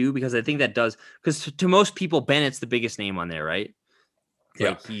too, because I think that does because to most people, Bennett's the biggest name on there, right?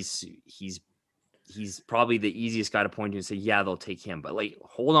 Like he's probably the easiest guy to point to and say, yeah, they'll take him. But like,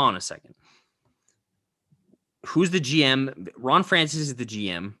 hold on a second. Who's the GM? Ron Francis is the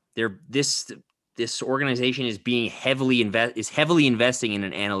GM. This organization is being heavily investing in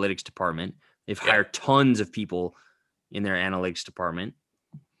an analytics department. They've hired tons of people in their analytics department.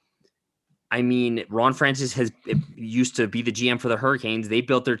 I mean, Ron Francis used to be the GM for the Hurricanes. They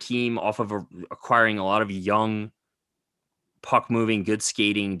built their team off of acquiring a lot of young, puck-moving, good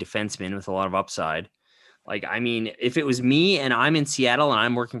skating defensemen with a lot of upside. Like, I mean, if it was me and I'm in Seattle and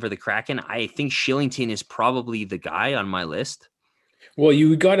I'm working for the Kraken, I think Shillington is probably the guy on my list. Well,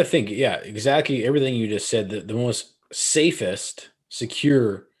 you got to think, exactly everything you just said. The most safest,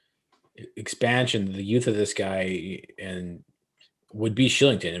 secure expansion, the youth of this guy, and would be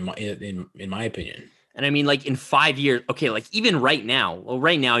Shillington in my opinion. And I mean, like in 5 years, okay, like even right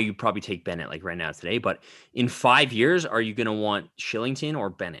now, you probably take Bennett, like right now today, but in 5 years, are you going to want Shillington or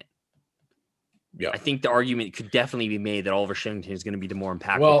Bennett? Yeah. I think the argument could definitely be made that Oliver Shillington is going to be the more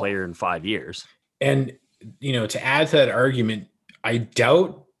impactful player in 5 years. And, to add to that argument, I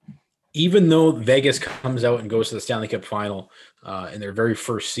doubt, even though Vegas comes out and goes to the Stanley Cup final in their very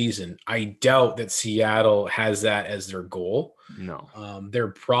first season, I doubt that Seattle has that as their goal. No. They're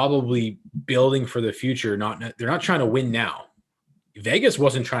probably building for the future. They're not trying to win now. Vegas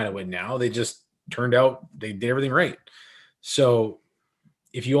wasn't trying to win now. They just turned out, they did everything right. So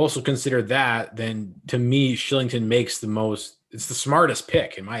if you also consider that, then to me, Shillington it's the smartest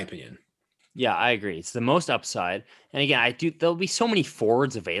pick in my opinion. Yeah, I agree. It's the most upside. And again, there'll be so many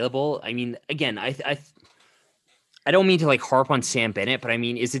forwards available. I mean, again, I don't mean to like harp on Sam Bennett, but I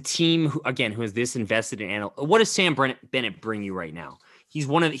mean, is a team who is this invested in what does Sam Bennett bring you right now?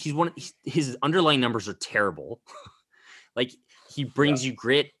 His underlying numbers are terrible. Like he brings you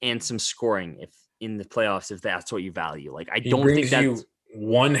grit and some scoring if in the playoffs, if that's what you value. Like, I don't think that's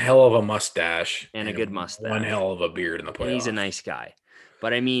one hell of a mustache and a good mustache, one hell of a beard in the playoffs. And he's a nice guy.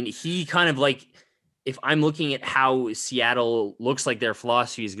 But I mean, he kind of like, if I'm looking at how Seattle looks like their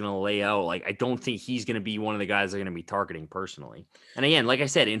philosophy is going to lay out, like, I don't think he's going to be one of the guys they're going to be targeting personally. And again, like I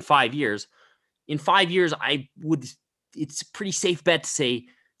said, in 5 years, it's a pretty safe bet to say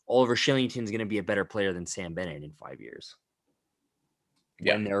Oliver Shillington is going to be a better player than Sam Bennett in 5 years.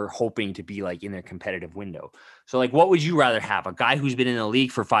 Yeah. When they're hoping to be like in their competitive window. So like, what would you rather have? A guy who's been in the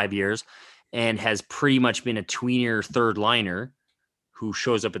league for 5 years and has pretty much been a tweener third liner who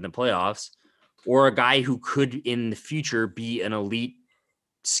shows up in the playoffs, or a guy who could in the future be an elite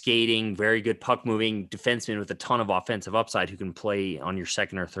skating, very good puck moving defenseman with a ton of offensive upside who can play on your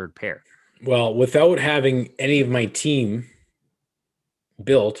second or third pair. Well, without having any of my team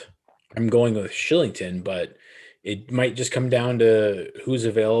built, I'm going with Shillington, but it might just come down to who's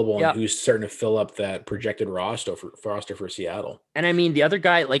available and who's starting to fill up that projected roster for Seattle. And I mean, the other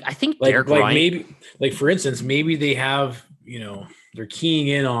guy, like I think like Derek Ryan, maybe like for instance, maybe they have, they're keying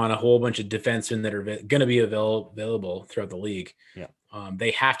in on a whole bunch of defensemen that are going to be available throughout the league. Yeah.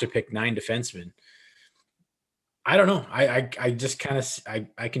 They have to pick 9 defensemen. I don't know. I just kind of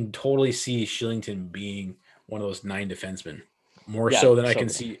I can totally see Shillington being one of those 9 defensemen. More so than I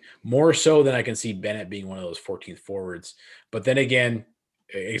can see Bennett being one of those 14th forwards. But then again,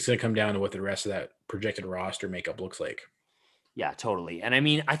 it's going to come down to what the rest of that projected roster makeup looks like. Yeah, totally. And I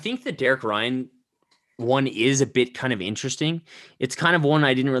mean, I think the Derek Ryan one is a bit kind of interesting. It's kind of one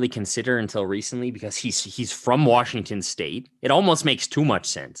I didn't really consider until recently because he's from Washington State. It almost makes too much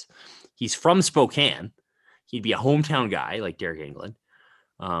sense. He's from Spokane. He'd be a hometown guy like Derek England.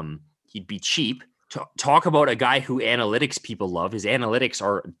 He'd be cheap. Talk about a guy who analytics people love. His analytics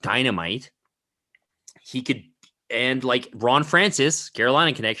are dynamite. He could, and like Ron Francis,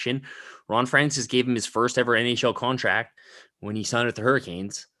 Carolina connection, Ron Francis gave him his first ever NHL contract when he signed with the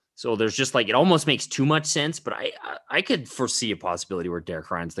Hurricanes. So there's just like, it almost makes too much sense, but I could foresee a possibility where Derek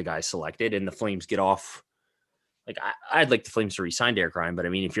Ryan's the guy selected and the Flames get off. Like I'd like the Flames to re-sign Derek Ryan, but I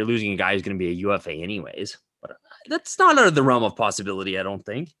mean, if you're losing a guy who's going to be a UFA anyways, but that's not out of the realm of possibility, I don't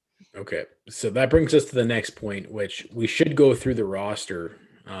think. Okay, so that brings us to the next point, which we should go through the roster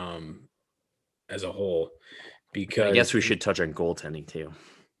as a whole, because I guess we should touch on goaltending too,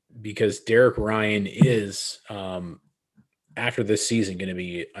 because Derek Ryan is after this season going to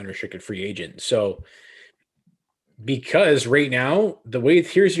be unrestricted free agent. So because right now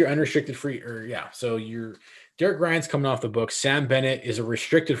here's your unrestricted free, so your Derek Ryan's coming off the books. Sam Bennett is a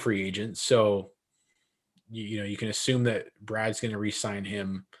restricted free agent, so you can assume that Brad's going to re-sign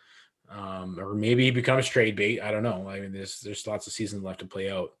him. Or maybe he becomes trade bait. I don't know. I mean, there's lots of seasons left to play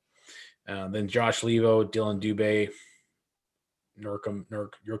out. Then Josh Levo, Dylan Dubé, Joachim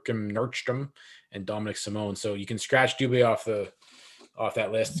Nordstrom, and Dominic Simone. So you can scratch Dubé off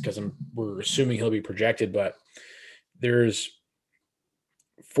that list because we're assuming he'll be projected. But there's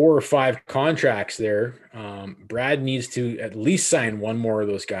 4 or 5 contracts there. Brad needs to at least sign one more of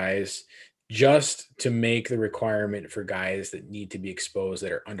those guys, just to make the requirement for guys that need to be exposed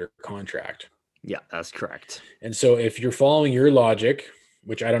that are under contract. Yeah, that's correct. And so if you're following your logic,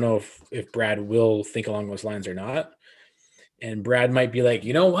 which I don't know if Brad will think along those lines or not, and Brad might be like,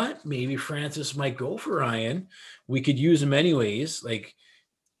 you know what, maybe Francis might go for Ryan. We could use him anyways. Like,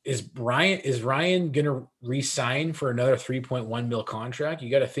 is Ryan going to re-sign for another 3.1 mil contract?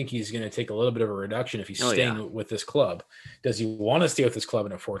 You got to think he's going to take a little bit of a reduction if he's staying with this club. Does he want to stay with this club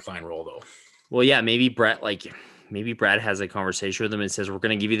in a 4th line role though? Well, yeah, maybe Brad has a conversation with him and says, we're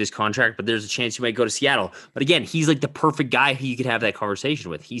going to give you this contract, but there's a chance you might go to Seattle. But again, he's like the perfect guy who you could have that conversation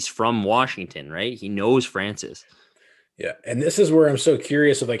with. He's from Washington, right? He knows Francis. Yeah. And this is where I'm so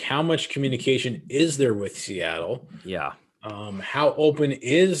curious of like, how much communication is there with Seattle? Yeah. How open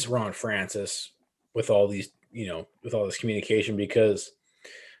is Ron Francis with all these, with all this communication? Because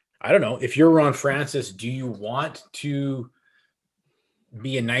I don't know, if you're Ron Francis, do you want to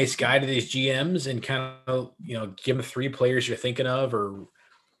be a nice guy to these GMs and kind of, give them 3 players you're thinking of, or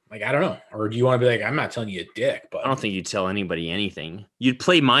like, I don't know, or do you want to be like, I'm not telling you a dick, but I don't think you'd tell anybody anything. You'd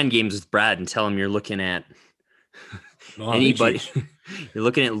play mind games with Brad and tell him you're looking at anybody. You're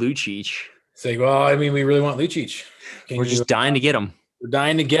looking at Lucic. Say, well, I mean, we really want Lucic. We're just dying to get him. We're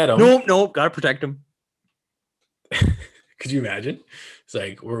dying to get him. Nope. Got to protect him. Could you imagine? It's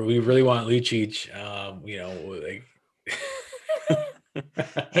like, we really want Lucic.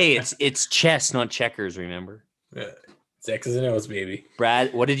 Hey, it's chess, not checkers. Remember? Yeah. It's X's and O's, baby.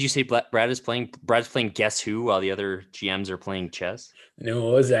 Brad, what did you say? Brad's playing Guess Who while the other GMs are playing chess. No,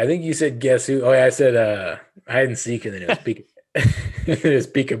 what was it? I think you said Guess Who. Oh yeah, I said hide and seek, and then it was it was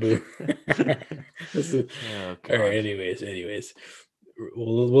peekaboo. All right. Anyways,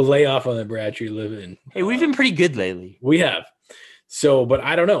 we'll lay off on the Brad Tree living. Hey, we've been pretty good lately. We have. So, but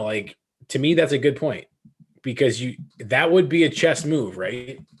I don't know. Like, to me, that's a good point, because that would be a chess move,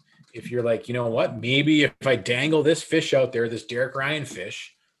 right? If you're like, you know what, maybe if I dangle this fish out there, this Derek Ryan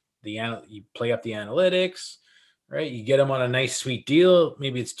fish, you play up the analytics, right? You get him on a nice sweet deal.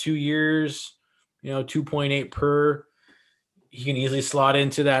 Maybe it's 2 years, 2.8 per. He can easily slot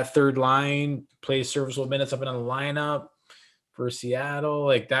into that third line, play serviceable minutes up in the lineup for Seattle.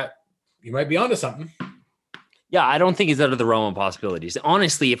 Like that You might be onto something. Yeah, I don't think it's out of the realm of possibilities.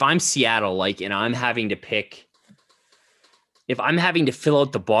 Honestly, if I'm Seattle, like, and I'm having to pick, if I'm having to fill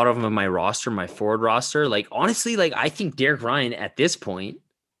out the bottom of my roster, my forward roster, like, honestly, like, I think Derek Ryan at this point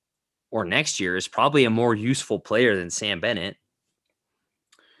or next year is probably a more useful player than Sam Bennett.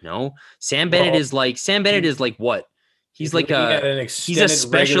 No, Sam Bennett is like what? He's like he's a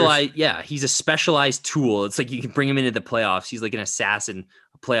specialized, he's a specialized tool. It's like you can bring him into the playoffs. He's like an assassin,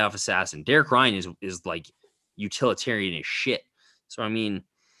 a playoff assassin. Derek Ryan is like utilitarian as shit. So I mean,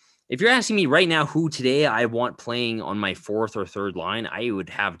 if you're asking me right now who today I want playing on my fourth or third line, I would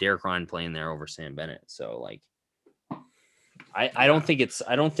have Derek Ryan playing there over Sam Bennett. So like, I don't think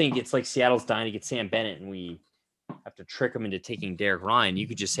it's like Seattle's dying to get Sam Bennett and we have to trick them into taking Derek Ryan. You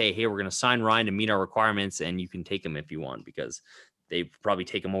could just say, hey, we're going to sign Ryan to meet our requirements and you can take him if you want, because they probably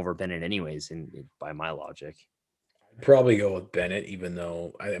take him over Bennett anyways. And by my logic, I'd probably go with Bennett, even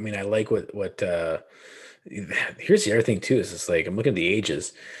though I mean, I like what here's the other thing too, is it's like, I'm looking at the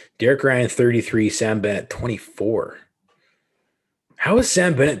ages. Derek Ryan, 33, Sam Bennett, 24. How is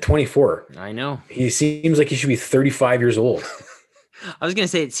Sam Bennett 24? I know. He seems like he should be 35 years old. I was going to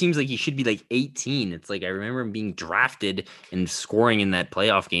say, it seems like he should be like 18. It's like, I remember him being drafted and scoring in that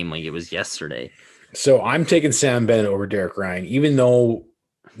playoff game like it was yesterday. So I'm taking Sam Bennett over Derek Ryan, even though,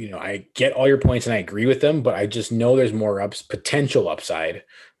 you know, I get all your points and I agree with them, but I just know there's more potential upside.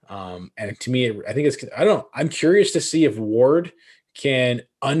 And to me, I think I'm curious to see if Ward can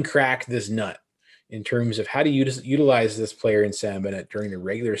uncrack this nut in terms of how to utilize this player in Sam Bennett during the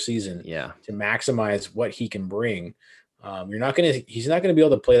regular season to maximize what he can bring. He's not going to be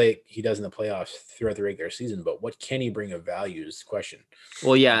able to play like he does in the playoffs throughout the regular season, but what can he bring of value is the question.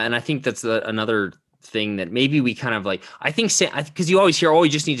 Well, yeah. And I think that's another thing that maybe we kind of like, I think, because you always hear, oh,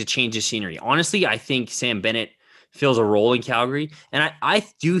 you just need to change the scenery. Honestly, I think Sam Bennett fills a role in Calgary. And I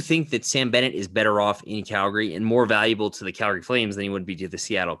do think that Sam Bennett is better off in Calgary and more valuable to the Calgary Flames than he would be to the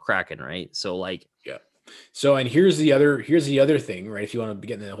Seattle Kraken. Right. So like, yeah. So, and here's the other thing, right? If you want to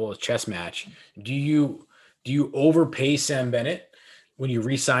get in the whole chess match, do you overpay Sam Bennett when you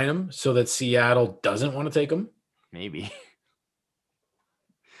re-sign him so that Seattle doesn't want to take him? Maybe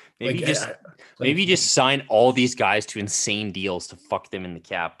just sign all these guys to insane deals to fuck them in the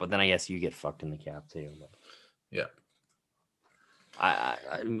cap. But then I guess you get fucked in the cap too. But. Yeah. I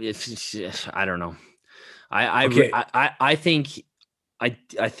don't know. I think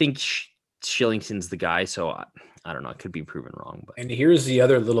Shillington's the guy. So I don't know. It could be proven wrong. But. And here's the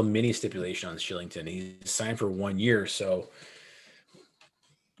other little mini stipulation on Shillington. He's signed for 1 year, so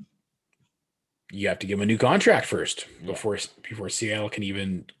you have to give him a new contract first before Seattle can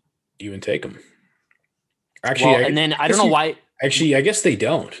even take him. Actually, and then I don't know why. Actually, I guess they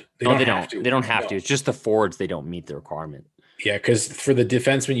don't. They don't have to. They don't have to. It's just the forwards they don't meet the requirement. Yeah, because for the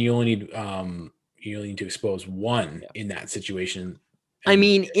defenseman, you only need to expose one in that situation. I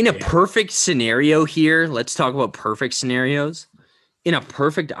mean, in a perfect scenario here, let's talk about perfect scenarios. In a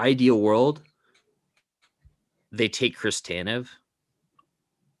perfect ideal world, they take Chris Tanev.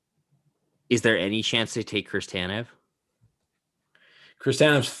 Is there any chance they take Chris Tanev? Chris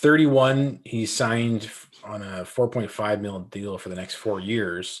Tanev's 31. He's signed on a $4.5 million deal for the next 4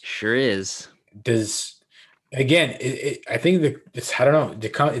 years. Sure is. I think that it's, I don't know.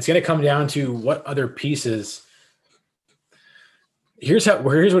 It's going to come down to what other pieces. Here's what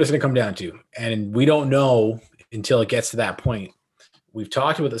it's going to come down to. And we don't know until it gets to that point. We've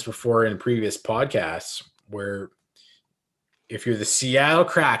talked about this before in previous podcasts where if you're the Seattle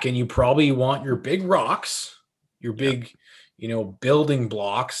Kraken, you probably want your big rocks, your big, building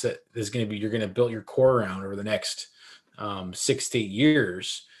blocks you're going to build your core around over the next 6 to 8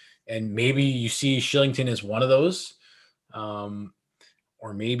 years. And maybe you see Shillington as one of those,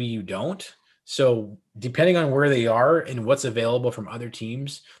 or maybe you don't. So depending on where they are and what's available from other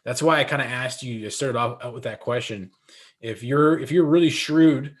teams, that's why I kind of asked you to start off out with that question. If you're really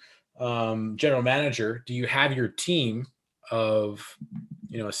shrewd general manager, do you have your team of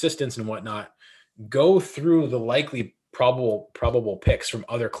assistants and whatnot go through the likely probable picks from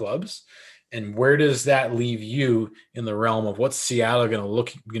other clubs, and where does that leave you in the realm of what's Seattle going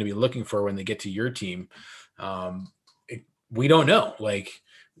to be looking for when they get to your team? We don't know. Like,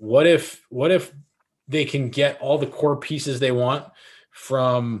 what if they can get all the core pieces they want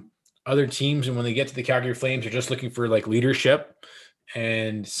from other teams, and when they get to the Calgary Flames, they're just looking for like leadership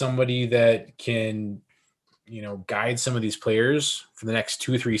and somebody that can guide some of these players for the next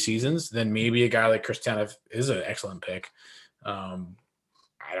 2 or 3 seasons? Then maybe a guy like Chris Tanev is an excellent pick. I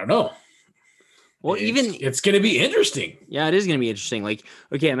don't know. Well, it's going to be interesting. Yeah, it is going to be interesting. Like,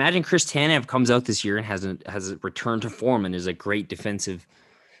 okay, imagine Chris Tanev comes out this year and has a return to form and is a great defensive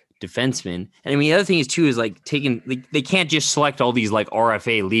defensemen. And I mean, the other thing is too, is like they can't just select all these like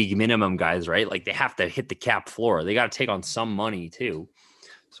RFA league minimum guys, right? Like they have to hit the cap floor. They got to take on some money too.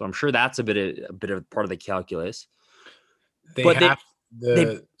 So I'm sure that's a bit of part of the calculus.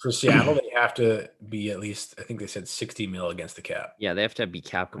 For Seattle, they have to be at least, I think they said 60 mil against the cap. Yeah, they have to be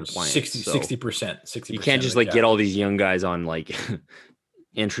cap compliant. 60%. You can't just like get all these young guys on like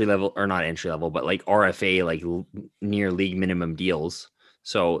entry level, or not entry level, but like RFA, like near league minimum deals.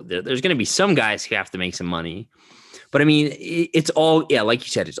 So there's going to be some guys who have to make some money. But I mean, it's all, yeah, like you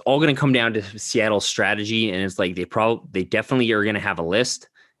said, it's all going to come down to Seattle's strategy. And it's like they definitely are going to have a list,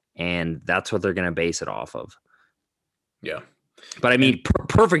 and that's what they're going to base it off of. Yeah. But I mean,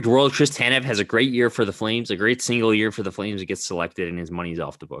 perfect world. Chris Tanev has a great year for the Flames, a great single year for the Flames. He gets selected and his money's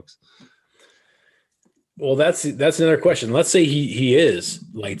off the books. Well, that's another question. Let's say he is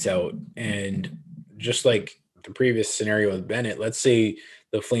lights out, and just like the previous scenario with Bennett, let's say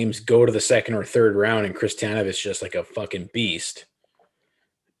the Flames go to the second or third round and Chris Tanev is just like a fucking beast.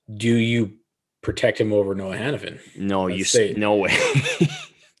 Do you protect him over Noah Hanifin? No, no way.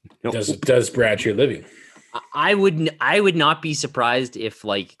 No. Does Brad Treliving? I would not be surprised if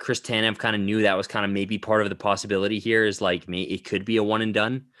like Chris Tanev kind of knew that was kind of maybe part of the possibility here, is like it could be a one and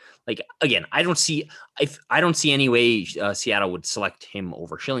done. Like, again, I don't see any way Seattle would select him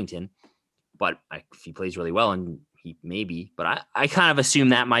over Shillington, but if he plays really well, and he maybe, but I kind of assume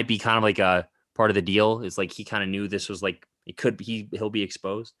that might be kind of like a part of the deal, is like he kind of knew this was like, it could be, he'll be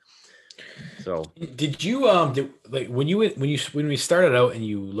exposed. So did you when we started out and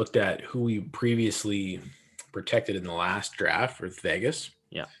you looked at who we previously protected in the last draft with Vegas?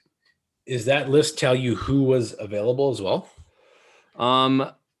 Yeah. Is that list tell you who was available as well?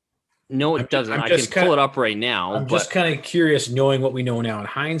 No, it doesn't. I can pull it up right now. I'm just kind of curious, knowing what we know now in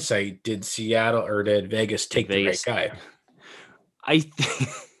hindsight, did Seattle or did Vegas take the right guy?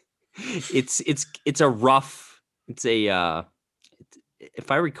 It's a rough,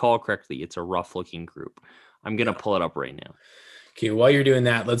 if I recall correctly, it's a rough looking group. I'm going to pull it up right now. Okay. While you're doing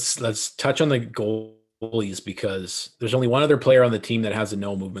that, let's touch on the goalies, because there's only one other player on the team that has a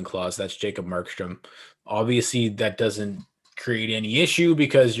no movement clause. That's Jacob Markstrom. Obviously that doesn't create any issue,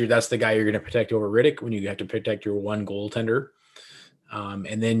 because that's the guy you're going to protect over Riddick when you have to protect your one goaltender.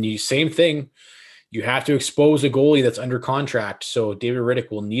 And then same thing, you have to expose a goalie that's under contract. So David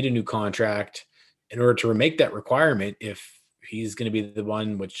Riddick will need a new contract in order to make that requirement if he's going to be the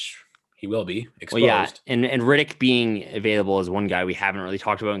one, which he will be exposed. Well, yeah, and Riddick being available is one guy we haven't really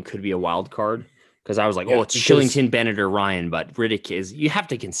talked about and could be a wild card, because I was like, it's Shillington, Bennett, or Ryan, but Riddick you have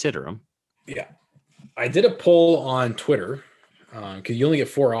to consider him. Yeah. I did a poll on Twitter because you only get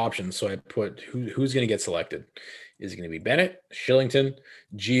 4 options. So I put who's going to get selected. Is it going to be Bennett, Shillington,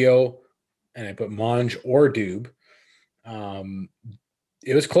 Gio, and I put Monge or Dube.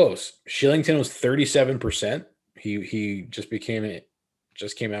 It was close. Shillington was 37%. He just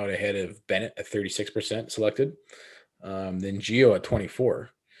came out ahead of Bennett at 36% selected. Then Gio at 24%,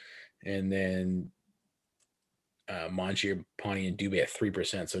 and then Monge, Pawnee, and Dubé at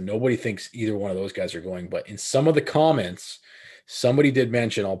 3%. So nobody thinks either one of those guys are going. But in some of the comments, somebody did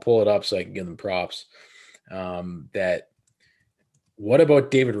mention, I'll pull it up so I can give them props, that what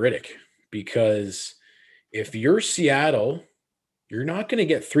about David Riddick? Because if you're Seattle, you're not going to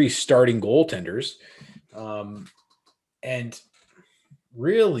get 3 starting goaltenders. And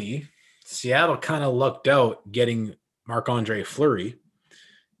really, Seattle kind of lucked out getting Marc-Andre Fleury,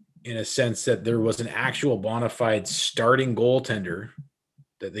 in a sense that there was an actual bona fide starting goaltender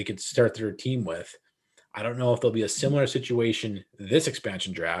that they could start their team with. I don't know if there'll be a similar situation this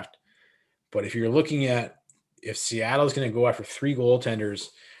expansion draft, but if you're looking at if Seattle is going to go after 3 goaltenders,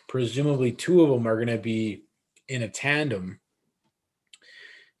 presumably 2 of them are going to be in a tandem.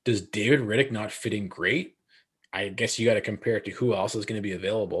 Does David Riddick not fit in great? I guess you got to compare it to who else is going to be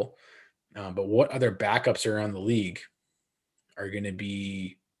available. But what other backups around the league are going to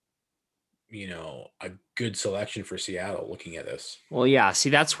be, a good selection for Seattle looking at this? Well, yeah. See,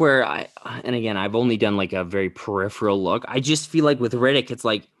 that's where and again, I've only done like a very peripheral look. I just feel like with Riddick, it's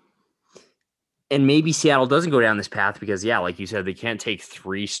like, and maybe Seattle doesn't go down this path because, yeah, like you said, they can't take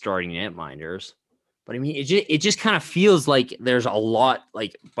 3 starting netminders. But I mean, it just kind of feels like there's a lot,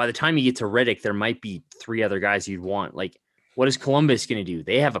 like by the time you get to Riddick, there might be 3 other guys you'd want. Like, what is Columbus going to do?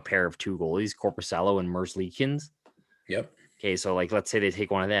 They have a pair of 2 goalies, Korpisalo and Merzlikins. Yep. Okay. So like, let's say they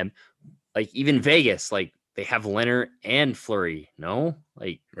take one of them. Like even Vegas, like they have Leonard and Fleury. No,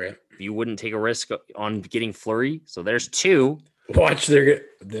 like right. You wouldn't take a risk on getting Fleury. So there's 2. Watch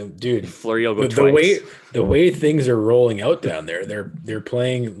dude. Fleury will go twice. The way things are rolling out down there, they're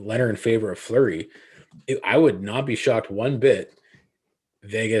playing Leonard in favor of Fleury. I would not be shocked one bit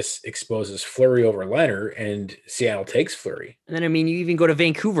Vegas exposes Fleury over Leonard, and Seattle takes Fleury. And then, I mean, you even go to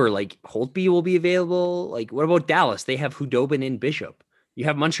Vancouver, like Holtby will be available. Like, what about Dallas? They have Hudobin and Bishop. You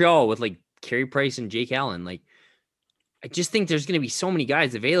have Montreal with like Carey Price and Jake Allen. Like, I just think there's going to be so many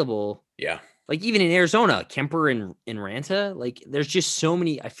guys available. Yeah. Like, even in Arizona, Kemper and Ranta, like, there's just so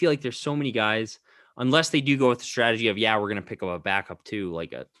many. I feel like there's so many guys, unless they do go with the strategy of, yeah, we're going to pick up a backup too.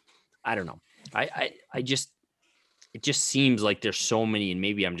 Like, I don't know. I just, it just seems like there's so many, and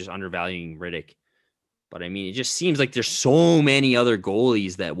maybe I'm just undervaluing Riddick. But I mean, it just seems like there's so many other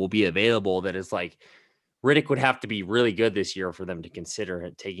goalies that will be available that is like Riddick would have to be really good this year for them to consider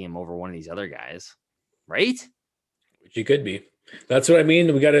taking him over one of these other guys, right? Which he could be. That's what I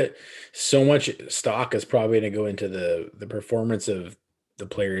mean. We got so much stock is probably going to go into the performance of the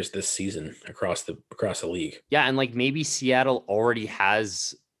players this season across the league. Yeah, and like maybe Seattle already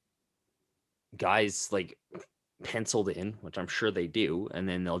has guys like penciled in, which I'm sure they do, and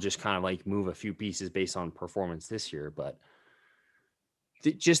then they'll just kind of like move a few pieces based on performance this year. But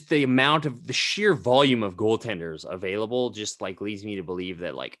just the amount of the sheer volume of goaltenders available just like leads me to believe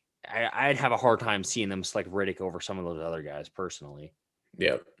that like I'd have a hard time seeing them select Riddick over some of those other guys personally.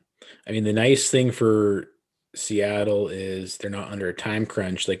 Yeah. I mean, the nice thing for Seattle is they're not under a time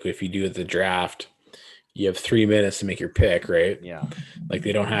crunch. Like if you do the draft, you have 3 minutes to make your pick, right? Yeah. Like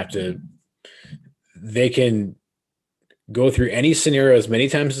they don't have to, they can go through any scenario as many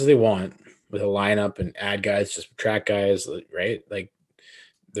times as they want with a lineup and add guys, just track guys, right? Like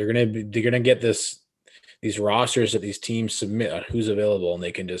they're gonna get these rosters that these teams submit on who's available, and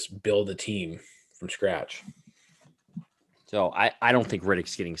they can just build a team from scratch. So I don't think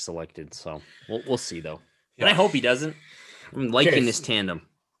Riddick's getting selected. So we'll see though, and I hope he doesn't. I'm liking this tandem.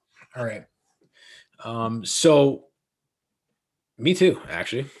 All right. So me too,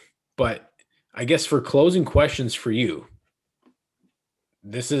 actually, but I guess for closing questions for you,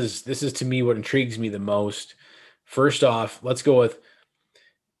 this is to me what intrigues me the most. First off, let's go with,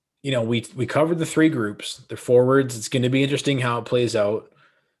 we covered the three groups, the forwards. It's going to be interesting how it plays out.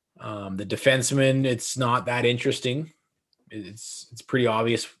 The defensemen, it's not that interesting. It's pretty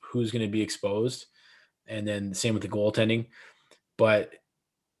obvious who's going to be exposed. And then the same with the goaltending. But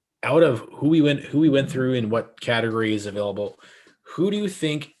out of who we went through and what category is available, who do you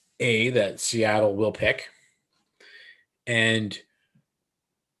think that Seattle will pick? And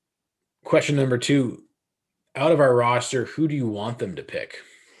question number 2, out of our roster, who do you want them to pick?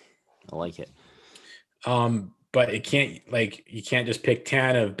 I like it. But you can't just pick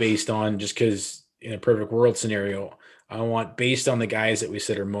Tanev based on just because in a perfect world scenario, I want based on the guys that we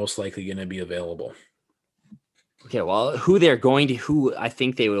said are most likely going to be available. Okay, well, who I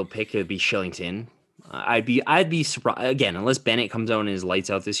think they will pick would be Shillington. I'd be surprised again, unless Bennett comes out and his lights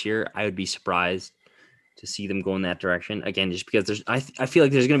out this year. I would be surprised to see them go in that direction again, just because I feel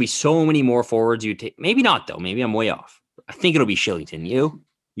like there's going to be so many more forwards you take. Maybe not though. Maybe I'm way off. I think it'll be Shillington.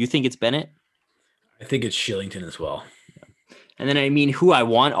 You think it's Bennett? I think it's Shillington as well. And then I mean, who I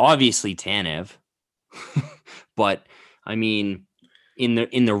want, obviously Tanev, but I mean,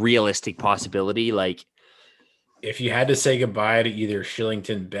 in the realistic possibility, like if you had to say goodbye to either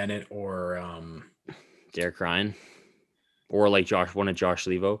Shillington, Bennett, or Derek Ryan, or like Josh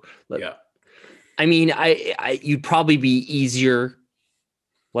Levo. Yeah. I mean, you'd probably be easier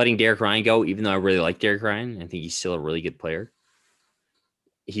letting Derek Ryan go, even though I really like Derek Ryan. I think he's still a really good player.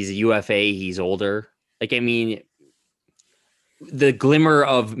 He's a UFA. He's older. Like, I mean, the glimmer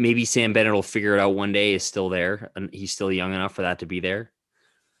of maybe Sam Bennett will figure it out one day is still there, and he's still young enough for that to be there.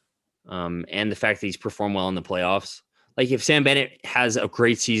 And the fact that he's performed well in the playoffs. Like, if Sam Bennett has a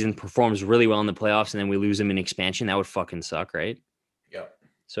great season, performs really well in the playoffs, and then we lose him in expansion, that would fucking suck, right? Yeah.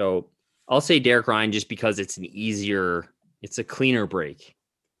 So I'll say Derek Ryan just because it's a cleaner break.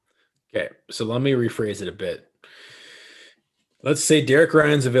 Okay, so let me rephrase it a bit. Let's say Derek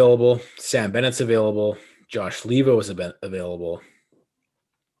Ryan's available, Sam Bennett's available, Josh Levo is available.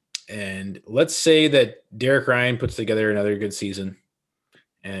 And let's say that Derek Ryan puts together another good season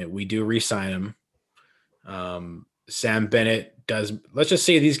and we do re-sign him. Sam Bennett does, let's just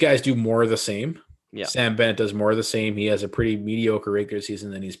say these guys do more of the same. Yeah. Sam Bennett does more of the same. He has a pretty mediocre regular season,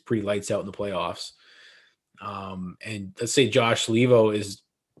 then he's pretty lights out in the playoffs. And let's say Josh Levo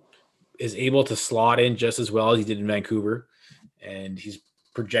is able to slot in just as well as he did in Vancouver, and he's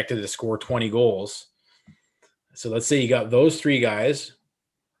projected to score 20 goals. So let's say you got those three guys,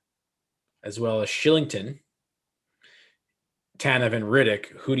 as well as Shillington, Tanev, and Riddick.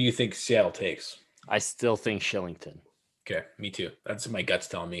 Who do you think Seattle takes? I still think Shillington. Okay, me too. That's what my gut's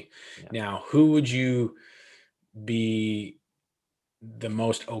telling me. Yeah. Now, who would you be the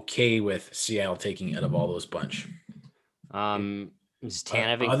most okay with Seattle taking out of all those bunch? Is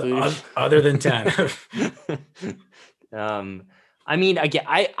Tanev included? Other than Tanev. I mean, again,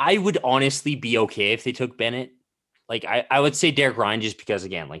 I would honestly be okay if they took Bennett. Like, I would say Derek Ryan just because,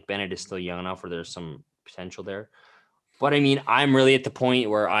 again, like Bennett is still young enough where there's some potential there. But I mean, I'm really at the point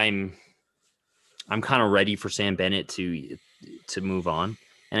where I'm kind of ready for Sam Bennett to move on,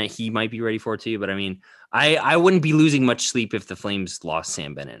 and he might be ready for it too. But I mean, I wouldn't be losing much sleep if the Flames lost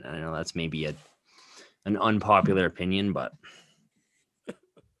Sam Bennett. I know that's maybe an unpopular opinion, but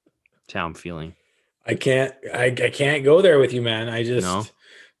that's how I'm feeling. I can't go there with you, man. I just No?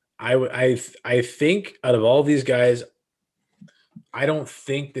 I think out of all these guys, I don't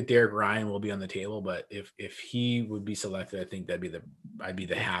think that Derek Ryan will be on the table, but if he would be selected, I think I'd be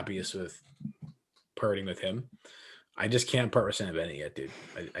the happiest with parting with him. I just can't part with Sam Bennett yet, dude.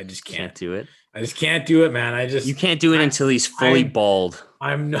 I just can't do it. I just can't do it, man. You can't do it until he's fully bald.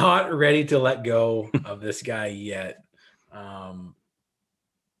 I'm not ready to let go of this guy yet.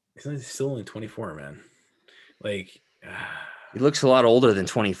 He's still only 24, man. Like, he looks a lot older than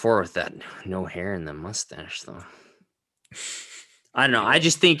 24 with that no hair and the mustache, though. I don't know. I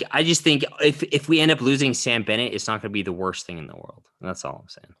just think if we end up losing Sam Bennett, it's not going to be the worst thing in the world. That's all I'm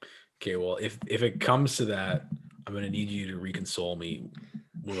saying. Okay, well, if it comes to that, I'm going to need you to reconsole me.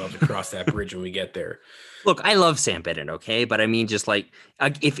 We'll have to cross that bridge when we get there. Look, I love Sam Bennett, okay, but I mean, just like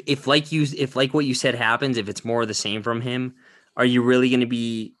if what you said happens, if it's more of the same from him, are you really going to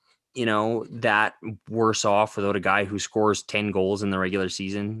be, that worse off without a guy who scores 10 goals in the regular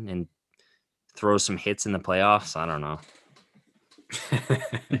season and throws some hits in the playoffs? I don't know.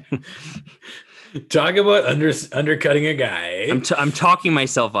 Talk about undercutting a guy. I'm talking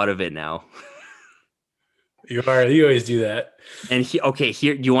myself out of it now. You always do that. And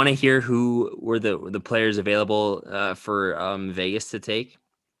here, do you want to hear who were the players available for Vegas to take?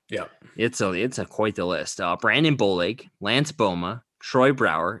 Yeah, it's a quite the list. Brandon Bollig, Lance Boma, Troy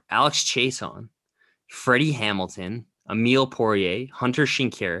Brouwer, Alex Chason, Freddie Hamilton, Emile Poirier, Hunter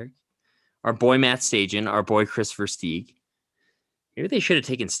Shinkaruk, our boy Matt Stajan, our boy Chris Versteeg. Maybe they should have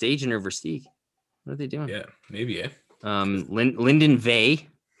taken Stajan or Versteeg. What are they doing? Yeah, maybe. Lyndon Vay,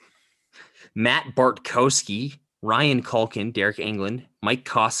 Matt Bartkowski, Ryan Culkin, Derek Englund, Mike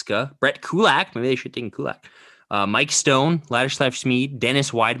Koska, Brett Kulak. Maybe they should have taken Kulak. Mike Stone, Ladislav Smid,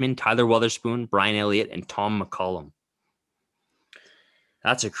 Dennis Weidman, Tyler Weatherspoon, Brian Elliott, and Tom McCollum.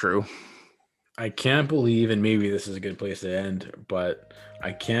 That's a crew. I can't believe, and maybe this is a good place to end, but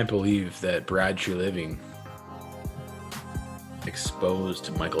I can't believe that Brad Treliving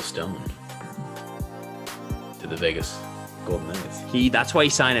exposed Michael Stone to the Vegas Golden Knights. That's why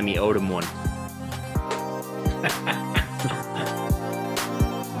he signed him. He owed him one.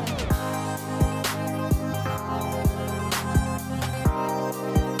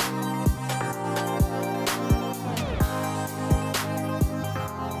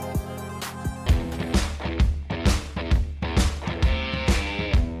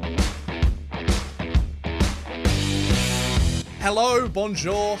 Hello,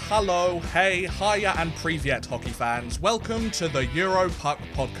 bonjour, hello, hey, hiya and privyet hockey fans. Welcome to the Europuck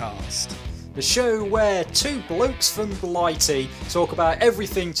podcast. The show where two blokes from Blighty talk about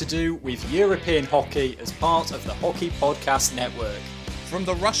everything to do with European hockey as part of the Hockey Podcast Network. From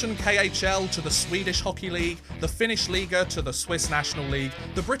the Russian KHL to the Swedish Hockey League, the Finnish Liga to the Swiss National League,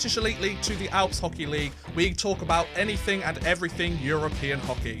 the British Elite League to the Alps Hockey League, we talk about anything and everything European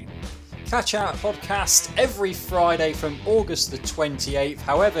hockey. Catch our podcast every Friday from August the 28th,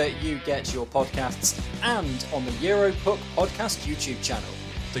 however you get your podcasts, and on the Europuck Podcast YouTube channel.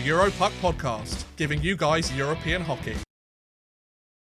 The Europuck podcast, giving you guys European hockey.